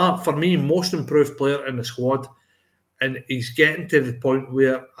 For me, most improved player in the squad. And he's getting to the point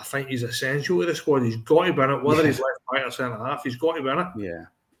where I think he's essential to the squad. He's got to be in it, whether he's left back or centre half. He's got to be in it. Yeah,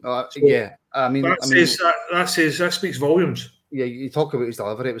 So yeah. That speaks volumes. Yeah, you talk about his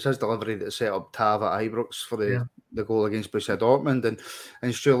delivery. It was his delivery that set up Tav at Ibrox for the goal against Borussia Dortmund.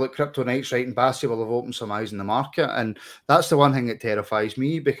 And sure, look, Kryptonite's right, and Bassi will have opened some eyes in the market. And that's the one thing that terrifies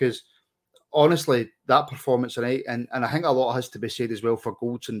me, because honestly, that performance tonight, and I think a lot has to be said as well for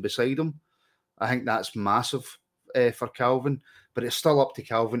Goldson beside him. I think that's massive for Calvin, but it's still up to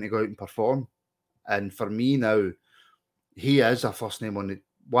Calvin to go out and perform. And for me now, he is a first name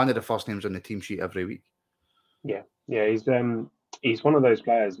one of the first names on the team sheet every week. Yeah, he's one of those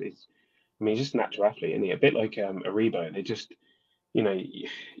players. He's just a natural athlete, isn't he? A bit like Aribo. They just,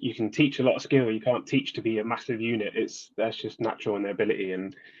 you can teach a lot of skill. You can't teach to be a massive unit. That's just natural in their ability.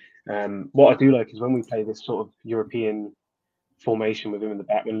 And what I do like is when we play this sort of European formation with him in the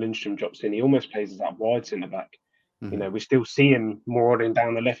back, when Lindstrom drops in, he almost plays as that wide centre back. We still see him marauding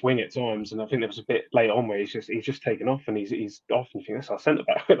down the left wing at times, and I think there was a bit late on where he's just taken off, and he's off, and you think that's our centre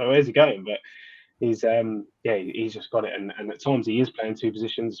back. Where's he going? But he's just got it, and at times he is playing two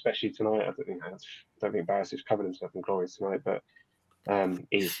positions, especially tonight. I don't think Barisic covered himself in glories tonight, but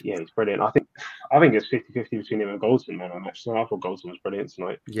he's brilliant. I think it's 50-50 between him and Goldson, man. On match tonight, I thought Goldson was brilliant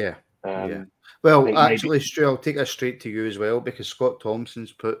tonight. Yeah. Well, actually, Stu, I'll take us straight to you as well, because Scott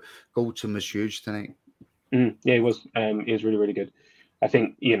Thompson's put Goldson was huge tonight. Yeah, he was. He was really, really good. I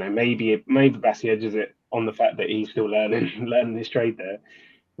think maybe Bassi edges it on the fact that he's still learning his trade there.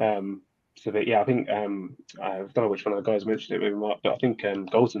 So that I think I don't know which one of the guys mentioned it with Mark, but I think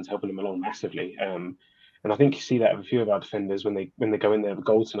Goldson's helping him along massively. And I think you see that with a few of our defenders when they go in there with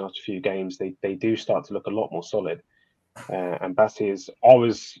Goldson after a few games, they do start to look a lot more solid. And Bassi is. I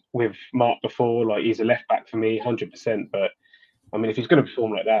was with Mark before, like he's a left back for me, 100%. But I mean, if he's going to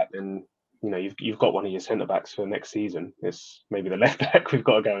perform like that, then you've got one of your centre backs for next season. It's maybe the left back we've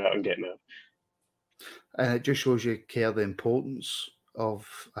got to go out and get now. And it just shows you, Kerr, the importance of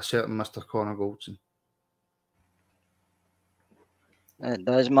a certain Mr. Connor Goldson. It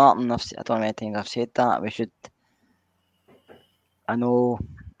does, Martin. I don't know how many times I've said that. We should. I know.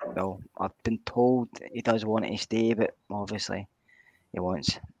 Well, I've been told he does want to stay, but obviously he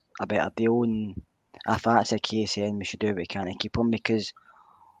wants a better deal. And if that's the case, then we should do what we can to keep him, because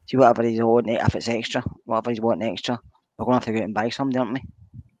see, whatever he's wanting, if it's extra, whatever he's wanting extra, we're going to have to go out and buy somebody, aren't we?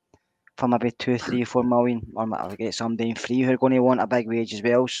 For maybe 2, 3, 4 million, or maybe get somebody in free who are going to want a big wage as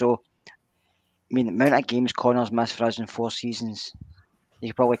well. So, I mean, the amount of games Connor's missed for us in 4 seasons, you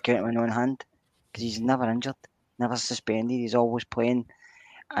could probably count on one hand, because he's never injured, never suspended, he's always playing,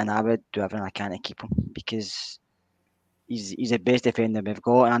 and I would do everything I can to keep him, because he's the best defender we've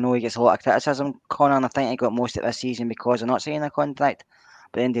got. And I know he gets a lot of criticism, Connor, and I think he got most of this season because of not signing a contract.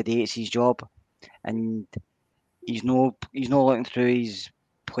 But at the end of the day, it's his job, and he's no looking through his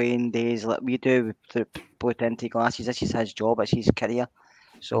playing days like we do through both empty glasses. This is his job, it's his career.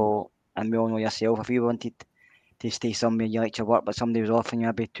 So, and we all know yourself, if you wanted to stay somewhere you like to work, but somebody was offering you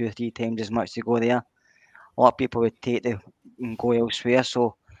maybe 2 or 3 times as much to go there, a lot of people would take and go elsewhere.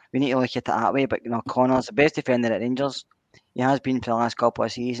 So we need to look at it that way. But Connor's the best defender at Rangers. He has been for the last couple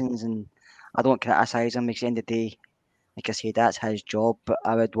of seasons, and I don't criticise him, because at the end of the day, like I said, that's his job. But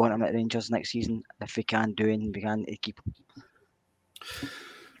I would want him at Rangers next season if we can do it, and we can keep him.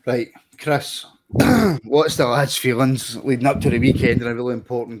 Right, Chris, what's the lads' feelings leading up to the weekend in a really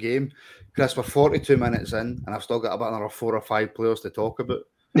important game? Chris, we're 42 minutes in, and I've still got about another 4 or 5 players to talk about,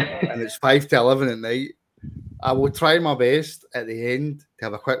 and it's 5 to 11 at night. I will try my best at the end to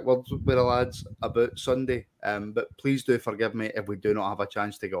have a quick word with the lads about Sunday, but please do forgive me if we do not have a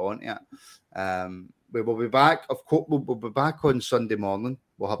chance to get on to it. We will be back. Of course, we'll be back on Sunday morning.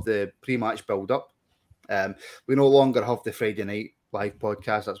 We'll have the pre-match build-up. We no longer have the Friday night live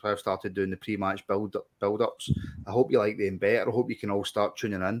podcast. That's why I've started doing the pre-match build-ups. I hope you like them better. I hope you can all start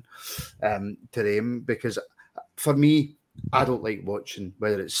tuning in to them, because for me, I don't like watching,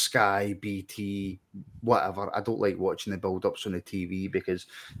 whether it's Sky, BT, whatever. I don't like watching the build-ups on the TV, because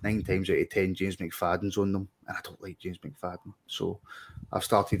 9 times out of 10, James McFadden's on them, and I don't like James McFadden. So I've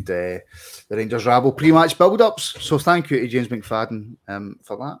started the Rangers Rabble pre-match build-ups. So thank you to James McFadden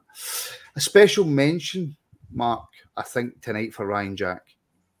for that. A special mention, Mark, I think, tonight for Ryan Jack.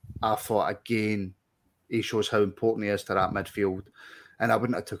 I thought again, he shows how important he is to that midfield, and I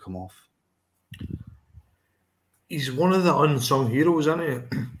wouldn't have took him off. He's one of the unsung heroes, isn't he?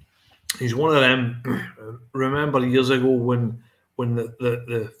 He's one of them. Remember years ago when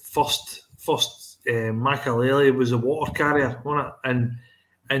the first Makalele was a water carrier, wasn't it?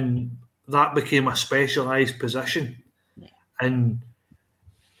 And that became a specialised position, and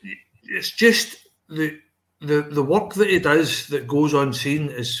it's just the work that he does that goes unseen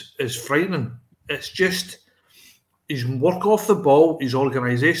is frightening. It's just his work off the ball, his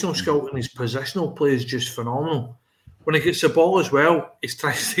organisational skill, and his positional play is just phenomenal. When he gets the ball as well, he's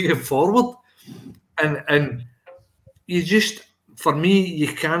trying to get forward, and you just, for me,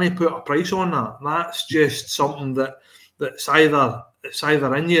 you can't put a price on that. That's just something that's either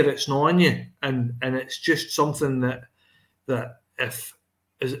in you or it's not in you, and it's just something that if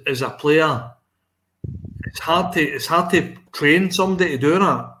as a player, it's hard to train somebody to do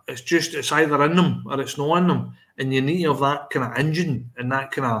that. It's either in them or it's not in them, and you need to have that kind of engine and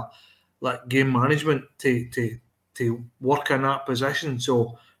that kind of like game management to work in that position.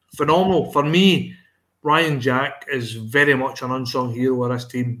 So phenomenal for me. Ryan Jack is very much an unsung hero of this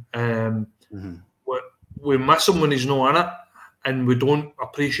team. We miss him when he's not in it, and we don't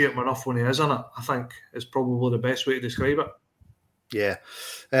appreciate him enough when he is in it. I think is probably the best way to describe it. Yeah.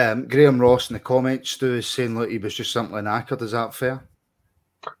 Graham Ross in the comments, Stu, is saying that he was just simply knackered. Is that fair?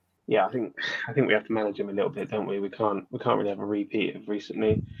 Yeah, I think we have to manage him a little bit, don't we? We can't really have a repeat of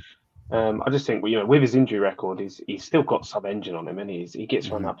recently. I just think, with his injury record, he's still got some engine on him, and he gets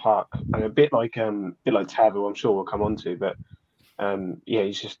around that park, and a bit like Tavu, I'm sure we'll come on to, but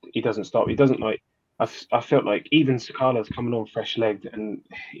he doesn't stop. He doesn't like. I felt like even Sakala's coming on fresh-legged, and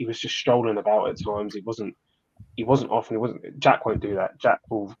he was just strolling about at times. He wasn't off, and Jack won't do that. Jack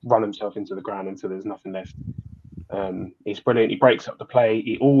will run himself into the ground until there's nothing left. He's brilliant. He breaks up the play.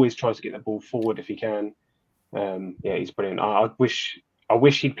 He always tries to get the ball forward if he can. He's brilliant. I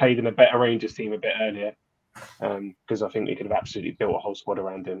wish he'd played in a better Rangers team a bit earlier, because I think they could have absolutely built a whole squad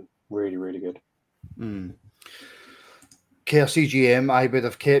around him. Really, really good. KRCGM, I would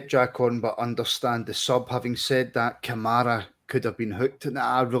have kept Jack on, but understand the sub. Having said that, Kamara could have been hooked. And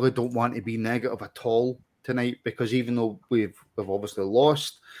I really don't want to be negative at all tonight, because even though we've obviously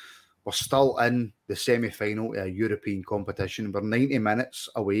lost, we're still in the semi-final of a European competition. We're 90 minutes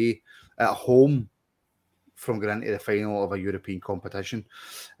away at home from going into the final of a European competition.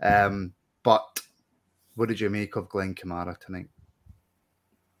 But what did you make of Glenn Kamara tonight?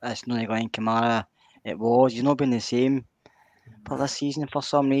 It's not Glenn Kamara. He's not been the same for this season for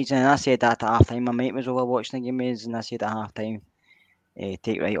some reason. And I said that at half time. My mate was over watching the game, and I said at half time,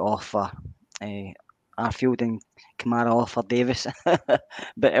 take right off for Arfield and Kamara off for Davis. But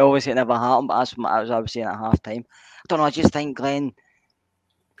obviously it never happened. But that's what I was saying at half time. I don't know, I just think Glenn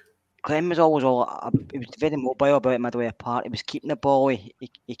was always he was very mobile about it midway apart. He was keeping the ball,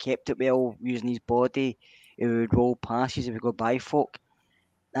 he kept it well, using his body. He would roll passes, he would go by folk.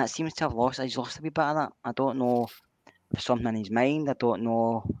 That seems to have he's lost a wee bit of that. I don't know if it's something in his mind. I don't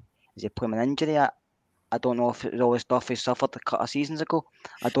know, is he playing an injury? I don't know if it was all the stuff he suffered a couple of seasons ago.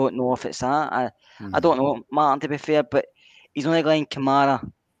 I don't know if it's that. I don't know, Martin, to be fair, but he's only Glenn Kamara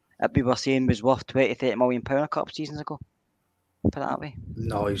that we were saying was worth £20-30 million a couple of seasons ago. Put it that way.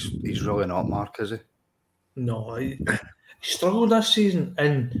 No, he's really not, Mark, is he? No, he struggled this season.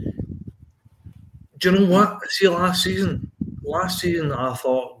 And do you know what? See, last season I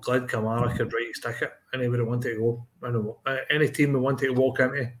thought Glenn Kamara could write his ticket and he would have wanted to go. Any team he wanted to walk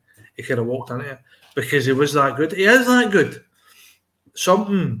into, he could have walked into it because he was that good. He is that good.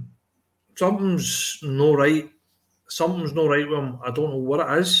 Something's no right. Something's no right with him. I don't know what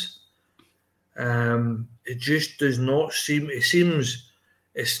it is. It just does not seem. It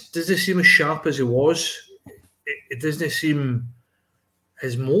doesn't seem as sharp as he was. It doesn't seem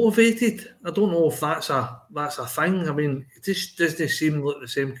as motivated. I don't know if that's a thing. I mean, it just doesn't seem like the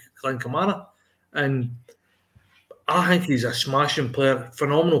same Glenn Kamara. And I think he's a smashing player,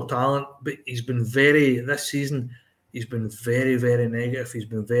 phenomenal talent. But this season, he's been very, very negative. He's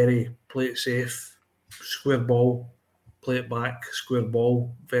been very play it safe, square ball, play it back, square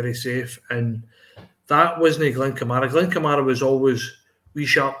ball, very safe. And that wasn't Glenn Kamara. Glenn Kamara was always wee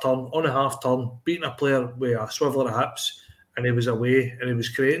sharp turn, on a half turn, beating a player with a swivel of hips, and he was away and he was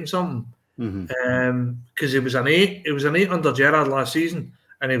creating something. Because he was an 8. It was an 8 under Gerrard last season,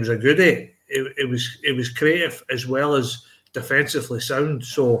 and he was a good 8. It was creative as well as defensively sound.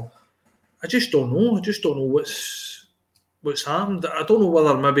 So I just don't know. I just don't know what's happened. I don't know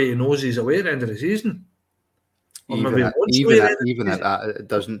whether maybe he knows he's away at the end of the season. Even at that, it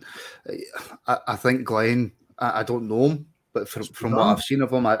doesn't. I think Glenn, I don't know him, But from what I've seen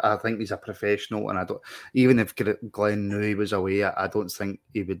of him, I think he's a professional, and I don't. Even if Glenn knew he was away, I don't think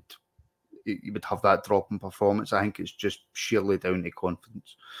he would have that drop in performance. I think it's just sheerly down to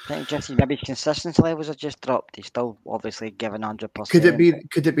confidence. I think just maybe consistency levels have just dropped. He's still obviously giving 100%. Could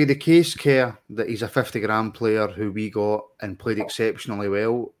it be the case, Kerr, that he's a 50 grand player who we got and played exceptionally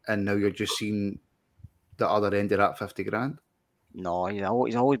well, and now you're just seeing the other end of that 50 grand? No, he's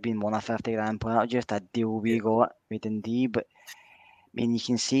always been one of 50 grand player. Just a deal we got with Dundee, but I mean, you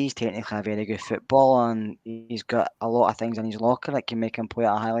can see he's technically a very good footballer, and he's got a lot of things in his locker that can make him play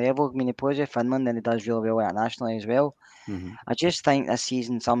at a high level. I mean, he plays with Finland and he does really well internationally as well. Mm-hmm. I just think this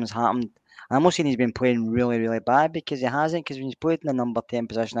season something's happened. I'm not saying he's been playing really, really bad, because he hasn't, because when he's played in the number 10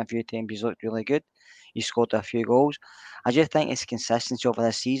 position a few times, he's looked really good. He's scored a few goals. I just think it's consistency over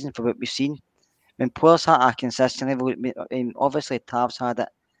this season for what we've seen. When players had a consistent level, obviously Tav's had it,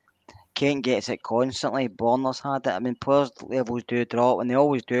 Kent gets it constantly, Borner's had it. I mean, players' levels do drop, and they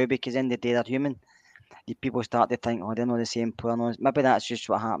always do, because in the day they're human. The people start to think, oh, they're not the same player. Maybe that's just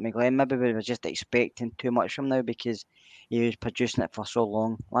what happened with Glenn. Maybe we were just expecting too much from him now, because he was producing it for so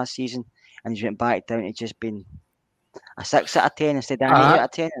long last season, and he's went back down to just being a 6 out of 10 instead of an 8 out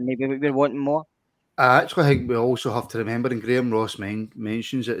of 10, and maybe we're wanting more. I actually think we also have to remember, and Graham Ross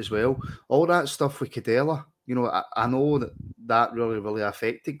mentions it as well, all that stuff with Cadella. You know, I know that really, really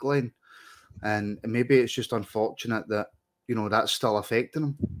affected Glenn, and maybe it's just unfortunate that, you know, that's still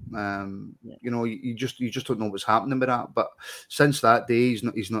affecting him. You know, you just don't know what's happening with that. But since that day,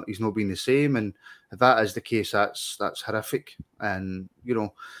 he's not been the same. And if that is the case, that's horrific. And you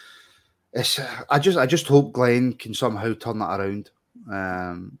know, I just hope Glenn can somehow turn that around,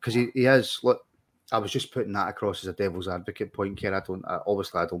 because he is. Look, I was just putting that across as a devil's advocate point here. I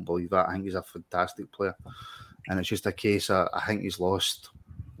don't believe that. I think he's a fantastic player, and it's just a case I think he's lost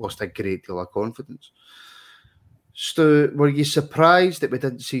a great deal of confidence. Stu, were you surprised that we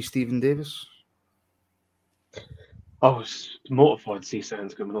didn't see Stephen Davis? I was mortified to see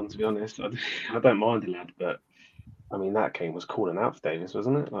Sands coming on, to be honest. I don't mind the lad, but I mean, that game was calling out for Davis,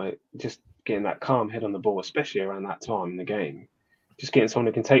 wasn't it? Like, just getting that calm head on the ball, especially around that time in the game. Just getting someone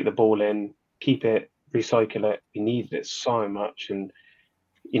who can take the ball in, keep it, recycle it. We needed it so much, and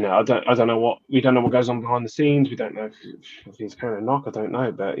you know, we don't know what goes on behind the scenes. We don't know if he's carrying a knock. I don't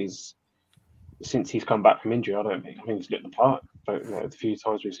know, but since he's come back from injury, I think he's looked the part. The few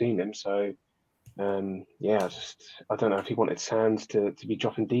times we've seen him. So I don't know if he wanted Sands to be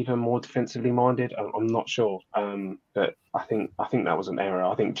dropping deeper, more defensively minded. I'm not sure, but I think that was an error.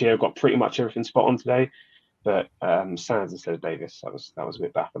 I think Gio got pretty much everything spot on today, but Sands instead of Davis, that was a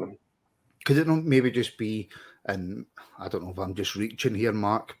bit back on him. Could it not maybe just be, and I don't know if I'm just reaching here,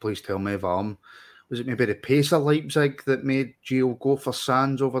 Mark, please tell me if I am, was it maybe the pace of Leipzig that made Gio go for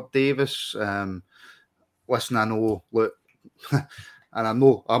Sands over Davis? Listen, I know, look, and I'm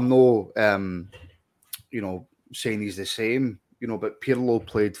no, you know, saying he's the same, you know, but Pirlo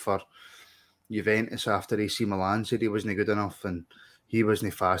played for Juventus after AC Milan, said he wasn't good enough, and he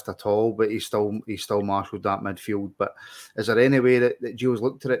wasn't fast at all, but he still marshalled that midfield. But is there any way that Gio's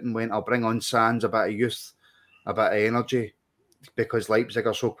looked at it and went, I'll bring on Sands, a bit of youth, a bit of energy, because Leipzig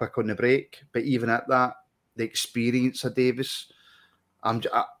are so quick on the break? But even at that, the experience of Davis, I'm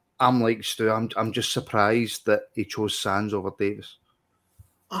like Stu, I'm just surprised that he chose Sands over Davis.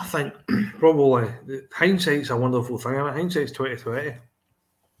 I think probably hindsight's a wonderful thing. I mean, hindsight's 2020.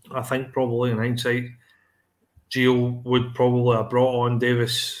 I think probably in hindsight, Gio would probably have brought on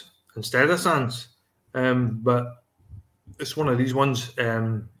Davis instead of Sands. But it's one of these ones.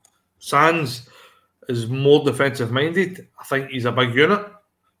 Sands is more defensive minded. I think he's a big unit.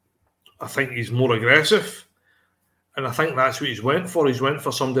 I think he's more aggressive. And I think that's what he's went for. He's went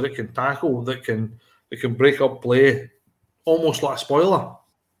for somebody that can tackle, that can break up play, almost like a spoiler,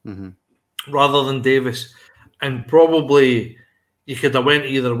 rather than Davis. And probably you could have went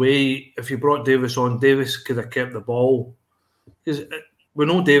either way. If you brought Davis on, Davis could have kept the ball. Because we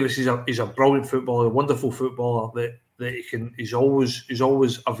know Davis is a brilliant footballer, a wonderful footballer that he's always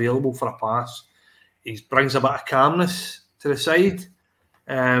available for a pass. He brings a bit of calmness to the side.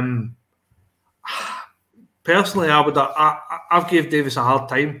 Personally, I've gave Davis a hard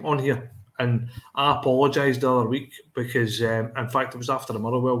time on here, and I apologised the other week because, in fact, it was after the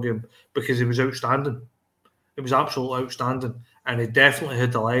Motherwell game, because he was outstanding. It was absolutely outstanding, and he definitely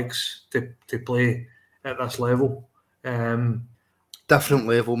had the legs to play at this level. Different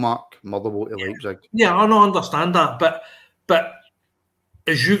level, Mark. Motherwell to Leipzig. Yeah, I don't understand that, but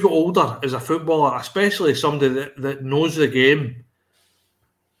as you get older as a footballer, especially somebody that knows the game,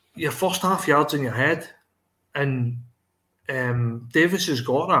 your first half yards in your head. And Davis has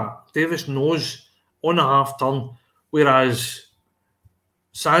got that. Davis knows on a half turn Whereas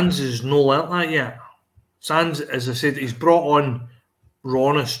Sands is no learnt that yet. Sands, as I said, he's brought on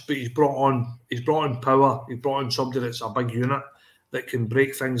rawness, but he's brought on power. He's brought on somebody that's a big unit that can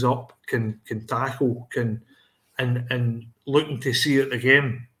break things up, can tackle, and looking to see at the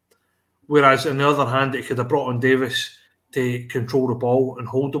game. Whereas on the other hand, it could have brought on Davis to control the ball and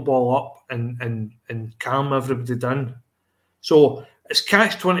hold the ball up and calm everybody down. So it's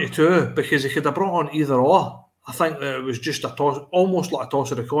catch-22 because he could have brought on either or. I think that it was just a toss, almost like a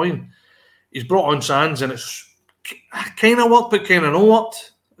toss of the coin. He's brought on Sands and it's kind of worked, but kind of not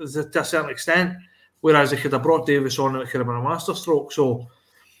worked to a certain extent. Whereas he could have brought Davis on and it could have been a masterstroke. So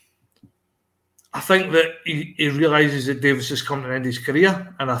I think that he realises that Davis is coming to the end of his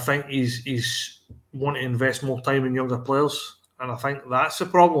career, and I think he's wanting to invest more time in younger players. And I think that's the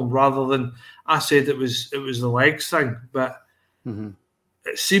problem, rather than I said it was the legs thing. But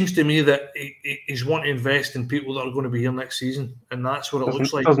it seems to me that he's wanting to invest in people that are going to be here next season, and that's what it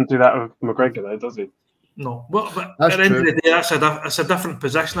looks like. Doesn't do that with McGregor, though, does he? No, but at the end of the day, that's a different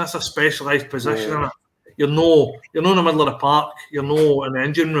position. That's a specialised position. Yeah. You're no in the middle of the park. You're no in the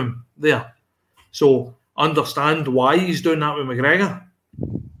engine room there. So understand why he's doing that with McGregor.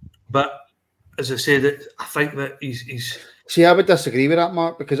 But as I said, I think that he's. See, I would disagree with that,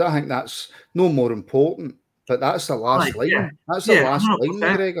 Mark, because I think that's no more important. But that's the last line. Yeah. That's the last line,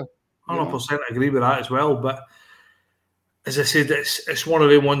 McGregor. 100% agree with that as well. But as I said, it's one of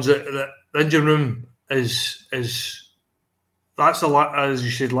the ones that the engine room is that's as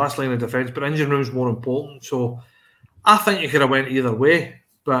you said, last line of defence. But engine room is more important. So I think it could have went either way.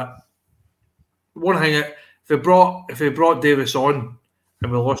 But one thing, if they brought Davis on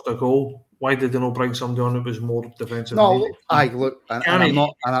and we lost a goal, why did they not bring somebody on that was more defensive? No, I'm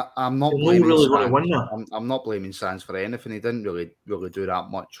not blaming Sands. I'm not blaming Sands for anything. He didn't really do that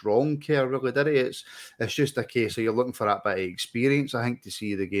much wrong, really, did he? It's just a case of you're looking for that bit of experience, I think, to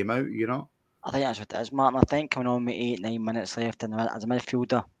see the game out, you know? I think that's what it is, Martin. I think coming on with 8-9 minutes left as a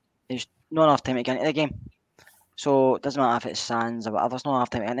midfielder, there's not enough time to get into the game. So it doesn't matter if it's Sands or whatever, there's not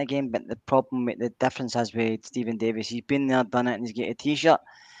enough time to get into the game. But the difference is with Stephen Davis, he's been there, done it, and he's got a t-shirt.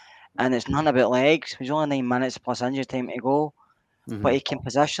 And it's none about legs. There's only 9 minutes plus injury time to go. But he can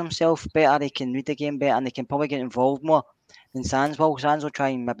position himself better, he can read the game better, and he can probably get involved more than Sands will. Sands will try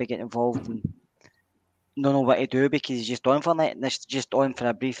and maybe get involved and don't know what to do because he's just on for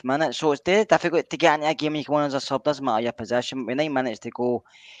a brief minute. So it's very difficult to get into a game when you come on as a sub. Doesn't matter your position. But with 9 minutes to go,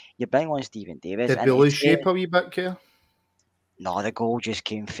 you bring on Stephen Davis. Did we lose shape a wee bit, Kerr? No, the goal just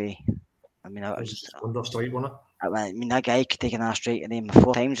came free. I mean, it was just under strike, wasn't it? I mean, that guy could take an straight at him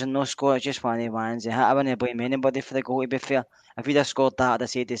 4 times and no score. It's just one of the ones. I wouldn't blame anybody for the goal, to be fair. If he'd have scored that, I'd have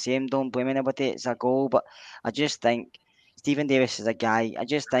said the same. Don't blame anybody. It's a goal. But I just think Stephen Davis is a guy. I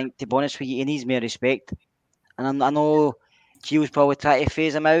just think, to be honest with you, he needs more respect. And I know Gio's probably trying to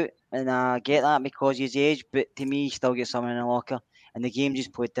phase him out. And I get that because he's age. But to me, he still gets something in the locker. And the game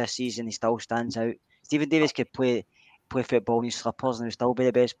just played this season, he still stands out. Stephen Davis could play football in his slippers and he'll still be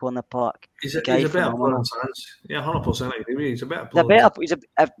the best player in the park. He's a better player than Sands. Yeah, 100% I agree with you. He's a better player.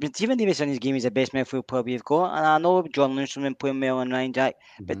 Stephen Davis in his game is the best midfield player we've got. And I know John Lundstrom been playing well and Ryan Jack,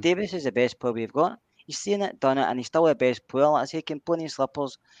 but Davis is the best player we've got. He's seen it, done it, and he's still the best player. Like I say, he can play in his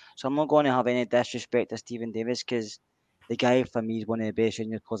slippers. So I'm not going to have any disrespect to Stephen Davis because the guy for me is one of the best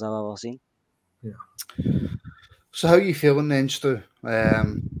junior players I've ever seen. Yeah. So how are you feeling then, Stu?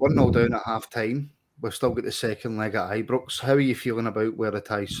 1-0 down at half time. We've still got the second leg at Ibrox. How are you feeling about where the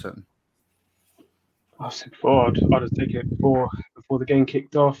tie's sitting? I said before, I'd have taken it before the game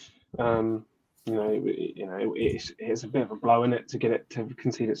kicked off. It's a bit of a blow in it to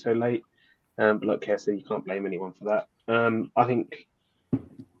concede it so late. But look, Kersey, you can't blame anyone for that. I'm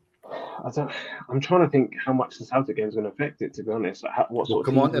trying to think how much the Celtic game is going to affect it. To be honest,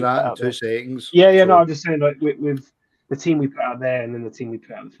 Come on to that in 2 seconds. Yeah. No, I'm just saying, like with the team we put out there and then the team we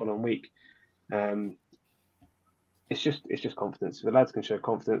put out the following week. It's just confidence. The lads can show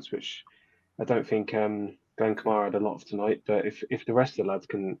confidence, which I don't think Glenn Kamara had a lot of tonight. But if the rest of the lads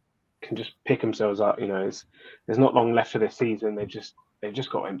can just pick themselves up, there's not long left for this season. They've just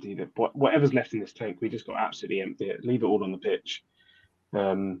got to empty it. Whatever's left in this tank, we just got to absolutely empty it. Leave it all on the pitch.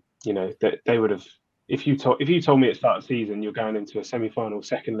 That they would have. If you told me at the start of the season you're going into a semi-final,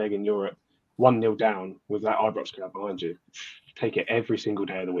 second leg in Europe, 1-0 down with that Ibrox crowd behind you, take it every single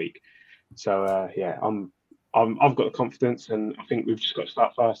day of the week. So I've got the confidence, and I think we've just got to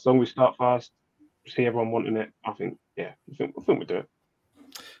start fast. As long as we start fast, see everyone wanting it, I think we'll do it.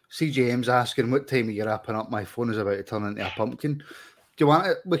 See James asking what time are you wrapping up? My phone is about to turn into a pumpkin. Do you want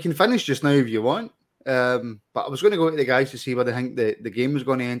it? We can finish just now if you want. But I was going to go to the guys to see whether they think the game was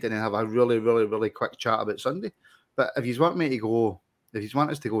going to end and then have a really, really, really quick chat about Sunday. But if you want me to go, if you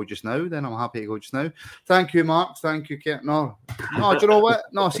want us to go just now, then I'm happy to go just now. Thank you, Mark. Thank you, Kate. No, do you know what?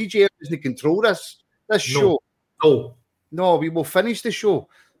 No, CJ doesn't control this show. No, we will finish the show,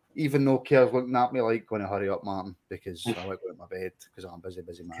 even though Kerr's looking at me like, going to hurry up, Martin, because I like going to my bed because I'm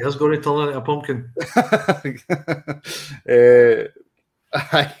busy man. Kerr's going to turn into a pumpkin.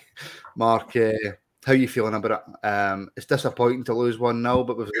 Mark, how are you feeling about it? It's disappointing to lose 1-0,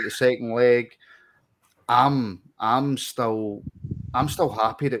 but we've got the second leg. I'm still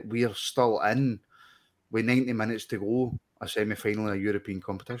happy that we're still in with 90 minutes to go, a semi-final in a European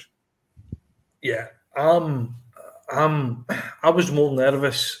competition. Yeah, I was more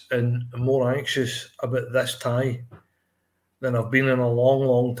nervous and more anxious about this tie than I've been in a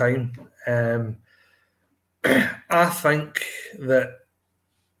long time. I think that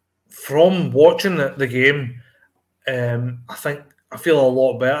from watching the game, I feel a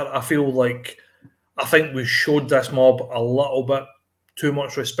lot better. I think we showed this mob a little bit too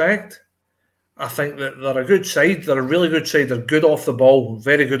much respect. I think that they're a good side. They're a really good side. They're good off the ball,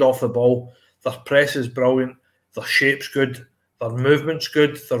 very good off the ball. Their press is brilliant. Their shape's good. Their movement's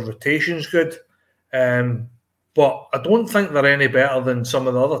good. Their rotation's good. But I don't think they're any better than some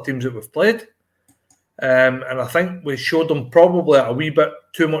of the other teams that we've played. And I think we showed them probably a wee bit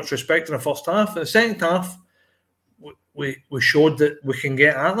too much respect in the first half. In the second half, we showed that we can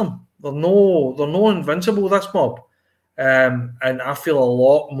get at them. They're no invincible, this mob. And I feel a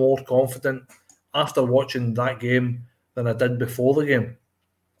lot more confident after watching that game than I did before the game.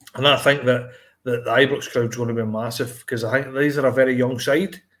 And I think that the Ibrox crowd's going to be massive, because I think these are a very young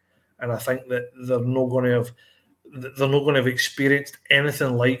side, and I think that they're not going to have experienced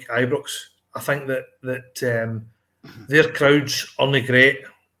anything like Ibrox. I think that their crowds aren't great.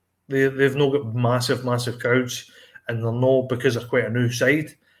 They've not got massive crowds, and they're not, because they're quite a new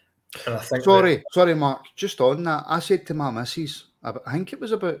side. And I think sorry, Mark. Just on that, I said to my missus, I think it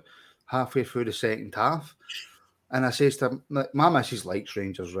was about halfway through the second half, and I says to her, my missus likes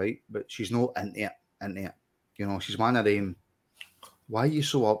Rangers, right? But she's not into it. You know, she's one of them. Why are you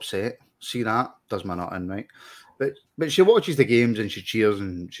so upset? See, that does my nut in, right? But she watches the games and she cheers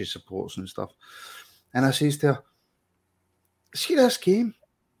and she supports and stuff. And I says to her, see this game?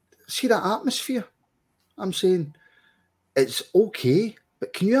 See that atmosphere? I'm saying, it's okay,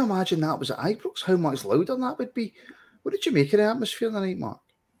 but can you imagine that was at Ibrox? How much louder that would be? What did you make of the atmosphere the night, Mark?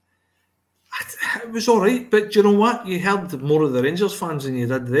 It was all right, but do you know what? You heard more of the Rangers fans than you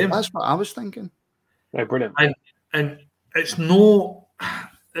did them. That's what I was thinking. Yeah, brilliant. And it's no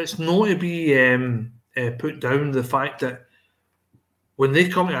to be put down the fact that when they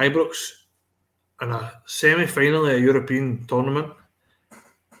come to Ibrox in a semi-final of a European tournament,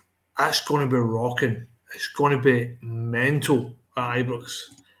 that's going to be rocking. It's going to be mental at Ibrox,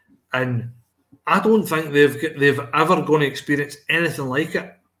 and I don't think they've ever going to experience anything like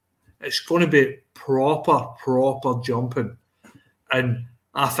it. It's going to be proper jumping, and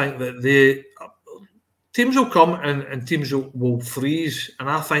I think that teams will come and teams will freeze, and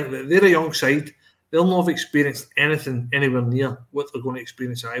I think that they're a young side. They'll not have experienced anything anywhere near what they're going to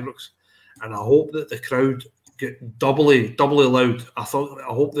experience at Ibrox, and I hope that the crowd get doubly loud. I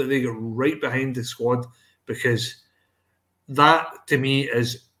hope that they get right behind the squad, because that to me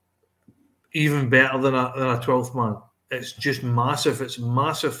is even better than a 12th man. It's just massive. It's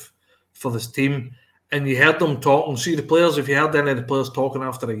massive for this team. And you heard them talking. See the players. If you heard any of the players talking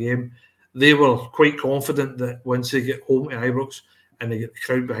after the game, they were quite confident that once they get home to Ibrox and they get the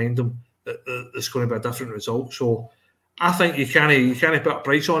crowd behind them, that it's going to be a different result. So I think you can't put a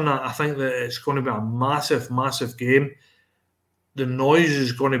price on that. I think that it's going to be a massive game. The noise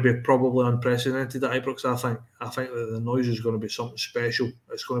is going to be probably unprecedented at Ibrox. I think that the noise is going to be something special.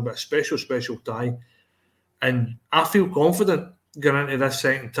 It's going to be a special tie, and I feel confident going into this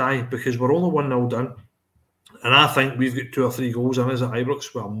second tie because we're only 1-0 down, and I think we've got 2 or 3 goals in us at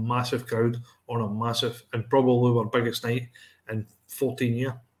Ibrox with a massive crowd on a massive and probably our biggest night in 14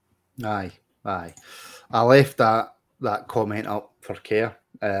 years. Aye. I left that comment up for Kerr.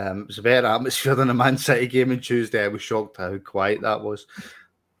 It was a better atmosphere than the Man City game on Tuesday. I was shocked how quiet that was.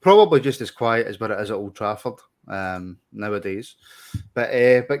 Probably just as quiet as what it is at Old Trafford nowadays. But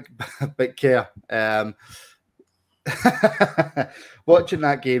Kerr, watching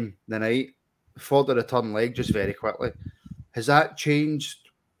that game the night for the return leg, just very quickly, has that changed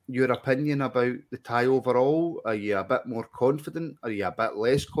your opinion about the tie overall? Are you a bit more confident? Are you a bit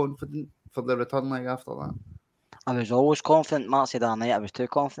less confident for the return leg after that? I was always confident. Mark said that night I was too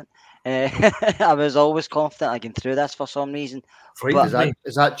confident. I was always confident I can through this for some reason. Has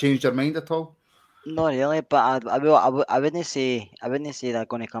that changed your mind at all? Not really, but I wouldn't say they're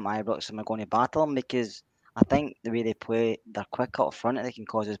going to come to Ibrox and we're going to battle them, because I think the way they play, they're quick up front and they can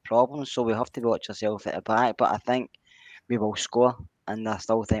cause us problems. So we have to watch ourselves at the back. But I think we will score, and I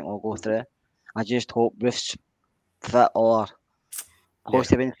still think we'll go through. I just hope Ruth's fit or close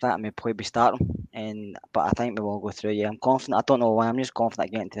to being fit and we play be starting. But I think we will go through. Yeah, I'm confident. I don't know why. I'm just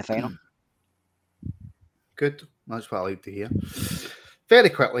confident getting to the final. Good. That's what I like to hear. Very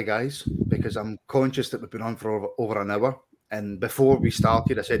quickly, guys, because I'm conscious that we've been on for over an hour. And before we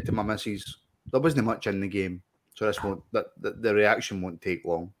started, I said to my missus, there wasn't much in the game, so this won't. The reaction won't take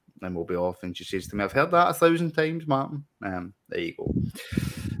long, and we'll be off. And she says to me, "I've heard that 1,000 times, Martin." There you go.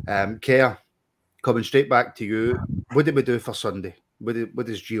 Kerr, coming straight back to you. What did we do for Sunday? What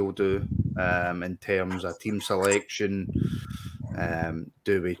does Gio do in terms of team selection?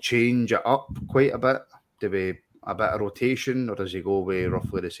 Do we change it up quite a bit? Do we a bit of rotation, or does he go with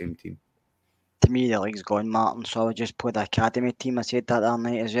roughly the same team? To me, the league's gone, Martin. So I would just play the academy team. I said that the other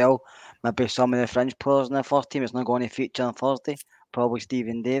night as well. Maybe some of the fringe players in the first team. It's not going to feature on Thursday. Probably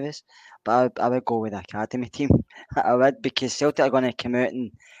Stephen Davis. But I would go with the academy team. I would, because Celtic are going to come out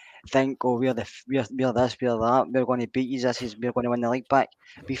and think, oh, we're this, we're that. We're going to beat you. We're going to win the league back.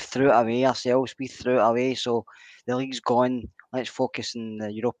 We threw it away ourselves. We threw it away. So the league's gone. Let's focus on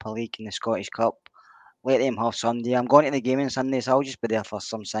the Europa League and the Scottish Cup. Let them have Sunday. I'm going to the game on Sunday, so I'll just be there for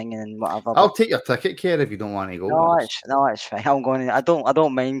some singing and whatever. I'll take your ticket, Kerr, if you don't want to go. No, it's fine. I'm going. I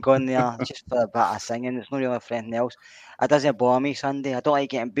don't mind going there just for a bit of singing. It's not really for anything else. It doesn't bother me Sunday. I don't like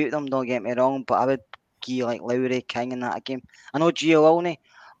getting beat them. Don't get me wrong, but I would give like Lowry, King in that game. I know Gio will,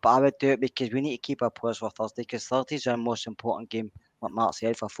 but I would do it because we need to keep our players for Thursday. Because Thursday is our most important game, like Mark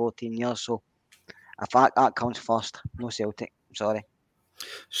said, for 14 years. So if that comes first, no Celtic. I'm sorry.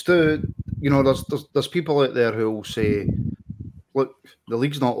 Stu, there's people out there who will say, look, the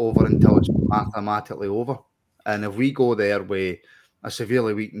league's not over until it's mathematically over. And if we go there with a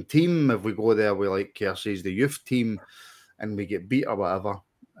severely weakened team, if we go there with, like Kerr says, the youth team, and we get beat or whatever,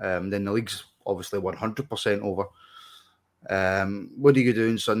 then the league's obviously 100% over. What do you do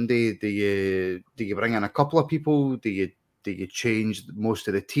on Sunday? Do you bring in a couple of people? Do you change most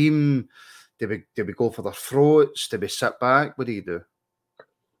of the team? Do we go for their throats? Do we sit back? What do you do?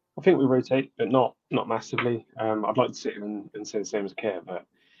 I think we rotate, but not massively. I'd like to sit and say the same as Kerr, but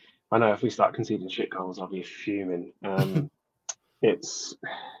I know if we start conceding shit goals, I'll be fuming. It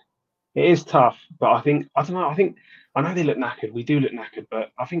is tough, but I don't know. I know they look knackered. We do look knackered,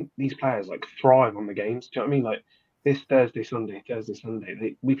 but I think these players like thrive on the games. Do you know what I mean? Like this Thursday, Sunday.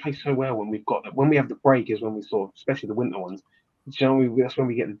 We play so well when we've got that. When we have the break is when we sort of, especially the winter ones. Do you know, that's when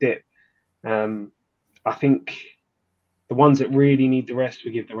we get the dip. I think the ones that really need the rest,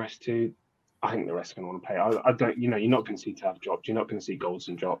 we give the rest to. I think the rest are going to want to play. I don't, you're not going to see Tav dropped. You're not going to see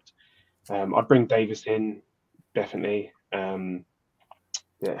Goldson dropped. I'd bring Davis in, definitely.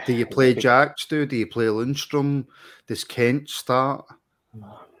 Yeah. Do you play Jack, Stu? Do you play Lundstrom? Does Kent start?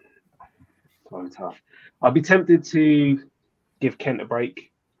 So tough. I'd be tempted to give Kent a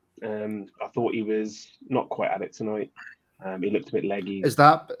break. I thought he was not quite at it tonight. He looked a bit leggy. Is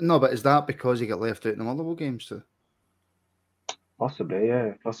that because he got left out in the Motherwell games too? Possibly,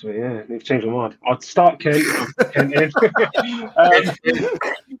 yeah. They've changed my mind. I'd start Kent. Kent in.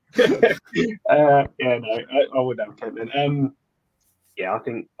 I would have Kent in. I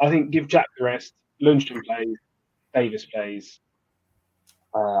think give Jack the rest. Lundstrom plays. Davis plays.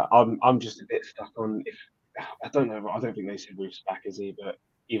 I'm just a bit stuck on if I don't know. I don't think they said Ruth's back, is he? But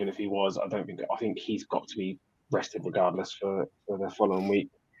even if he was, I think he's got to be rested regardless for the following week.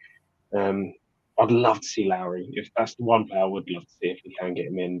 I'd love to see Lowry. If that's the one player I would love to see if we can get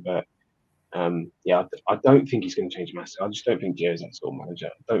him in. But I don't think he's going to change massively. I just don't think Gio's that sort of manager.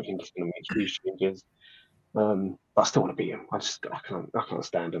 I don't think he's going to make huge changes. But I still want to beat him. I can't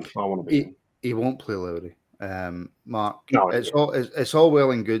stand him. I want to beat him. He won't play Lowry. Mark, no, it's all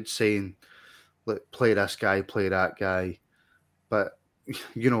well and good saying, look, play this guy, play that guy. But,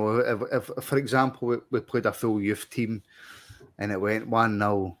 if for example, we played a full youth team and it went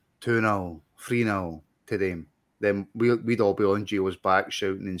 1-0, 2-0, 3-0 to them, then we'd all be on Gio's back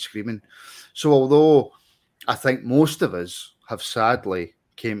shouting and screaming. So although I think most of us have sadly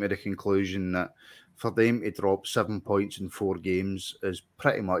came to the conclusion that for them to drop 7 points in 4 games is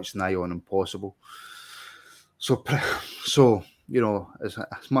pretty much nigh on impossible. So as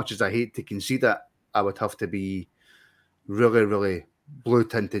much as I hate to concede it, I would have to be really, really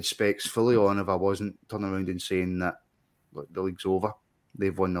blue-tinted specs fully on if I wasn't turning around and saying that, look, the league's over.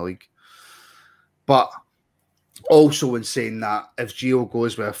 They've won the league. But also in saying that, if Gio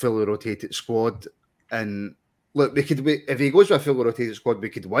goes with a fully rotated squad, and look, if he goes with a fully rotated squad, we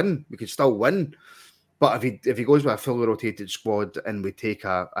could win. We could still win. But if he goes with a fully rotated squad and we take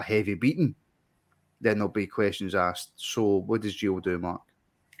a heavy beating, then there'll be questions asked. So what does Gio do, Mark?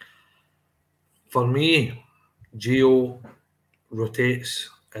 For me, Gio rotates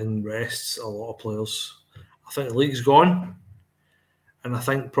and rests a lot of players. I think the league's gone, and I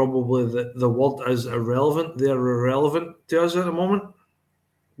think probably the word is irrelevant. They're irrelevant to us at the moment.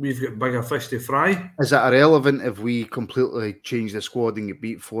 We've got bigger fish to fry. Is it irrelevant if we completely change the squad and get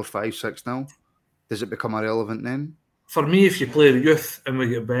beat 4-5-6-0? Does it become irrelevant then? For me, if you play the youth and we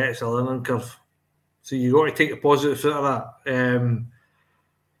get better, it's a learning curve. So you got to take the positives out of that.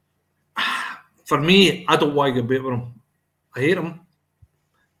 For me, I don't want to get beat with them. I hate them.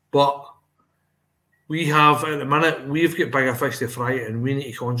 But we have, at the minute, we've got bigger fish to fry, and we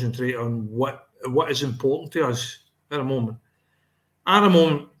need to concentrate on what is important to us at the moment. At the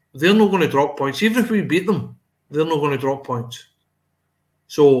moment, they're not going to drop points. Even if we beat them, they're not going to drop points.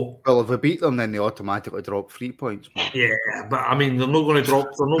 So, well, if we beat them, then they automatically drop 3 points. Yeah, but I mean, they're not going to drop.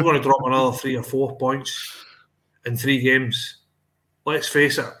 They're not going to drop another 3 or 4 points in 3 games. Let's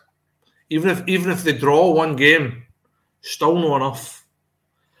face it. Even if they draw one game, still not enough.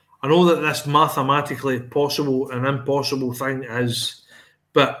 I know that this mathematically possible and impossible thing is,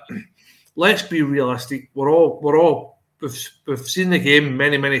 but let's be realistic. We've seen the game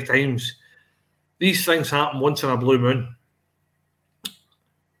many times. These things happen once in a blue moon.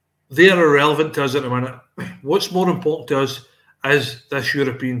 They're irrelevant to us at the minute. What's more important to us is this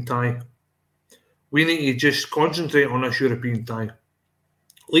European tie. We need to just concentrate on this European tie.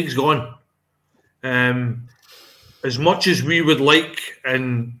 League's gone. As much as we would like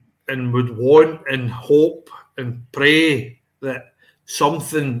and would want and hope and pray that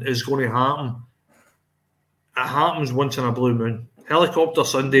something is going to happen, it happens once in a blue moon. Helicopter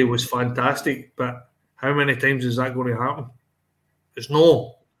Sunday was fantastic, but how many times is that going to happen? It's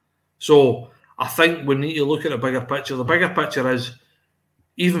no. So I think we need to look at the bigger picture. The bigger picture is,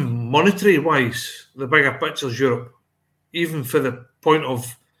 even monetary-wise, the bigger picture is Europe. Even for the point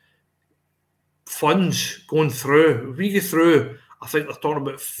of funds going through. If we get through, I think they're talking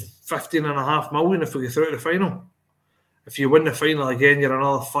about 15.5 million if we get through to the final. If you win the final again, you're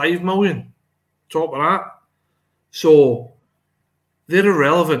another 5 million. Top of that. So they're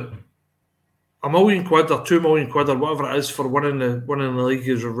irrelevant. £1 million or £2 million or whatever it is for winning the league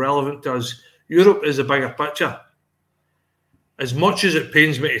is irrelevant to us. Europe is a bigger picture. As much as it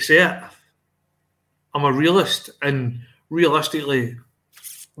pains me to say it, I'm a realist, and realistically,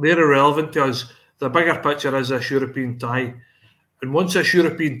 they're irrelevant to us. The bigger picture is this European tie. And once this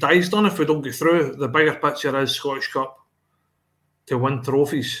European tie is done, if we don't get through, the bigger picture is Scottish Cup to win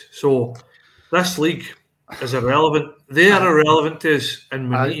trophies. So this league is irrelevant. They are irrelevant to us, and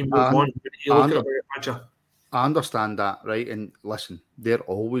we need to move on. We need to look at the bigger picture. I understand that, right? And listen, they're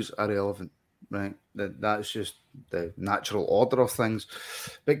always irrelevant, right? That's just the natural order of things.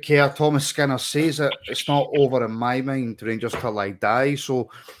 But Kerr, Thomas Skinner says it's not over in my mind, Rangers till I die. So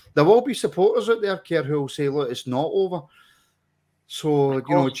there will be supporters out there, Kerr, who will say, look, it's not over. So, you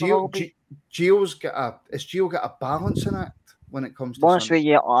know, Gio's got a balancing act when it comes to honestly,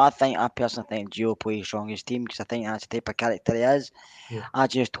 yeah, I personally think Gio plays the strongest team because I think that's the type of character he is. Yeah. I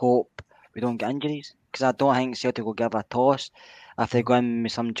just hope we don't get injuries because I don't think Celtic will give a toss if they go in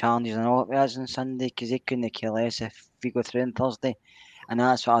with some challenges and all it is on Sunday, because they couldn't care less if we go through on Thursday, and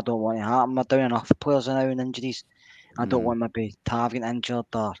that's what I don't want to happen. We're down enough players now in injuries. I don't want maybe Tav getting injured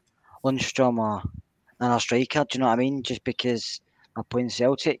or Lundstrom or another striker. Do you know what I mean? Just because we're playing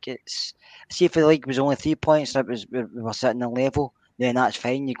Celtic, see if the league was only 3 points, that was we were sitting on level, then that's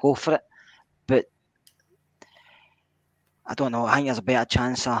fine. You go for it, but I don't know. I think there's a better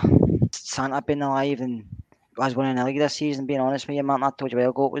chance of Santa being alive than us winning the league this season. Being honest with you, Martin, I told you a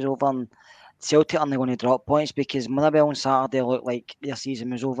while ago it was over, and Celtic are only going to drop points because Motherwell on Saturday looked like their season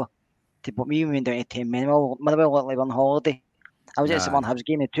was over. But me went down to 10 men. Motherwell looked like on holiday. I was at the One Hibs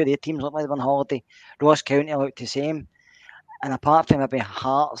game, and two of their teams looked like they were on holiday. Ross County looked the same. And apart from maybe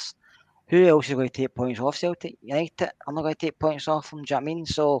Hearts, who else is going to take points off Celtic? United, I'm not going to take points off them, do you know what I mean?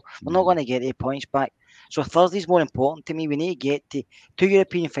 So we're not going to get 8 points back. So Thursday's more important to me. We need to get to 2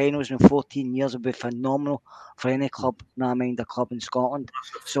 European finals in 14 years would be phenomenal for any club, never mind a club in Scotland.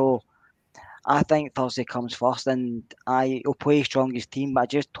 So I think Thursday comes first, and he'll play strongest team, but I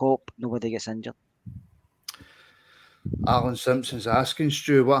just hope nobody gets injured. Alan Simpson's asking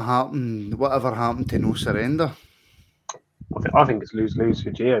Stu, whatever happened to No Surrender? I think it's lose-lose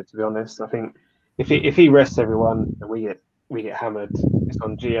for Gio, to be honest. I think if he rests everyone and we get hammered, it's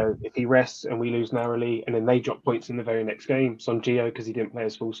on Gio. If he rests and we lose narrowly and then they drop points in the very next game, it's on Gio because he didn't play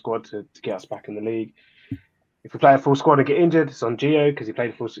his full squad to get us back in the league. If we play a full squad and get injured, it's on Gio because he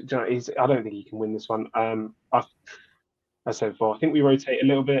played a full squad. I don't think he can win this one. as I said before, I think we rotate a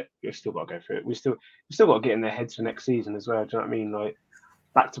little bit. We've still got to go through it. We still got to get in their heads for next season as well. Do you know what I mean? Like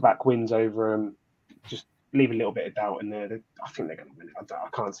back-to-back wins over them, just leave a little bit of doubt in there. I think they're going to win it. I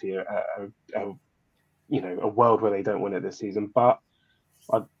can't see a world where they don't win it this season. But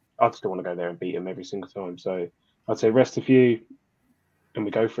I'd still want to go there and beat them every single time. So I'd say rest a few, and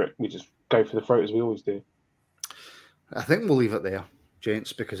we go for it. We just go for the throat as we always do. I think we'll leave it there,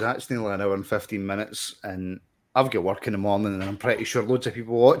 gents, because that's nearly an hour and 15 minutes, and I've got work in the morning, and I'm pretty sure loads of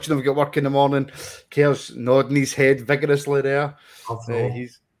people watching have got work in the morning. Kerr's nodding his head vigorously there.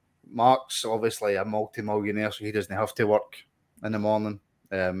 Mark's obviously a multi-millionaire, so he doesn't have to work in the morning.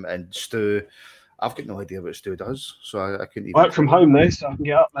 And Stu, I've got no idea what Stu does, so I couldn't even... Work from home, though, so I can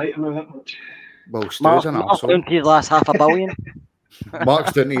get up late. I know that much. Well, Stu's an Mark's arsehole. down to his last $500 million.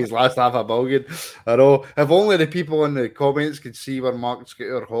 Mark's doing his last $500 million. I know. If only the people in the comments could see where Mark's got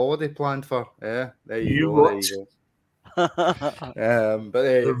our holiday planned for. Yeah, there you go. But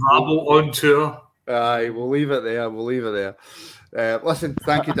the Rabble on tour. We'll leave it there. Listen,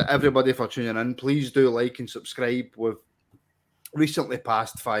 thank you to everybody for tuning in. Please do like and subscribe. We've recently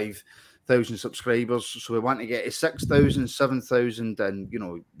passed 5,000 subscribers, so we want to get to 6,000, 7,000,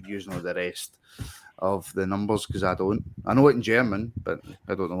 and using all the rest of the numbers, because I know it in German, but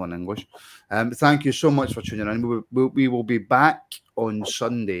I don't know in English. Thank you so much for tuning in. We will be back on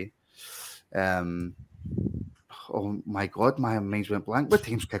Sunday. Oh my God, my mind went blank. What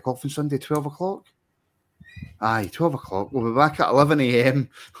time's kick off on Sunday? 12 o'clock? Aye, 12 o'clock. We'll be back at 11 a.m.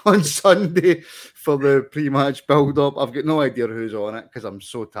 on Sunday for the pre-match build-up. I've got no idea who's on it because I'm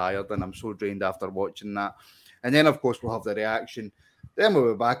so tired and I'm so drained after watching that. And then, of course, we'll have the reaction. Then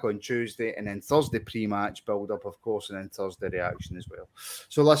we'll be back on Tuesday, and then Thursday pre-match build-up, of course, and then Thursday reaction as well.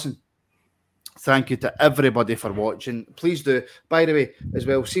 So listen, thank you to everybody for watching. Please do, by the way, as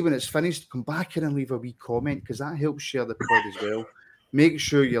well, see when it's finished, come back in and leave a wee comment, because that helps share the pod as well. Make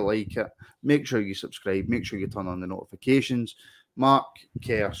sure you like it. Make sure you subscribe. Make sure you turn on the notifications. Mark,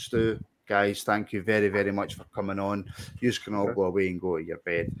 Kerr, Stu, guys, thank you very, very much for coming on. You can all go away and go to your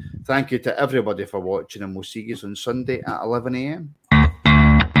bed. Thank you to everybody for watching, and we'll see you on Sunday at 11 a.m.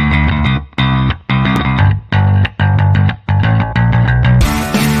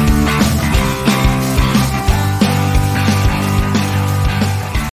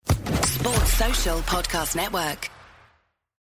 Podcast Network.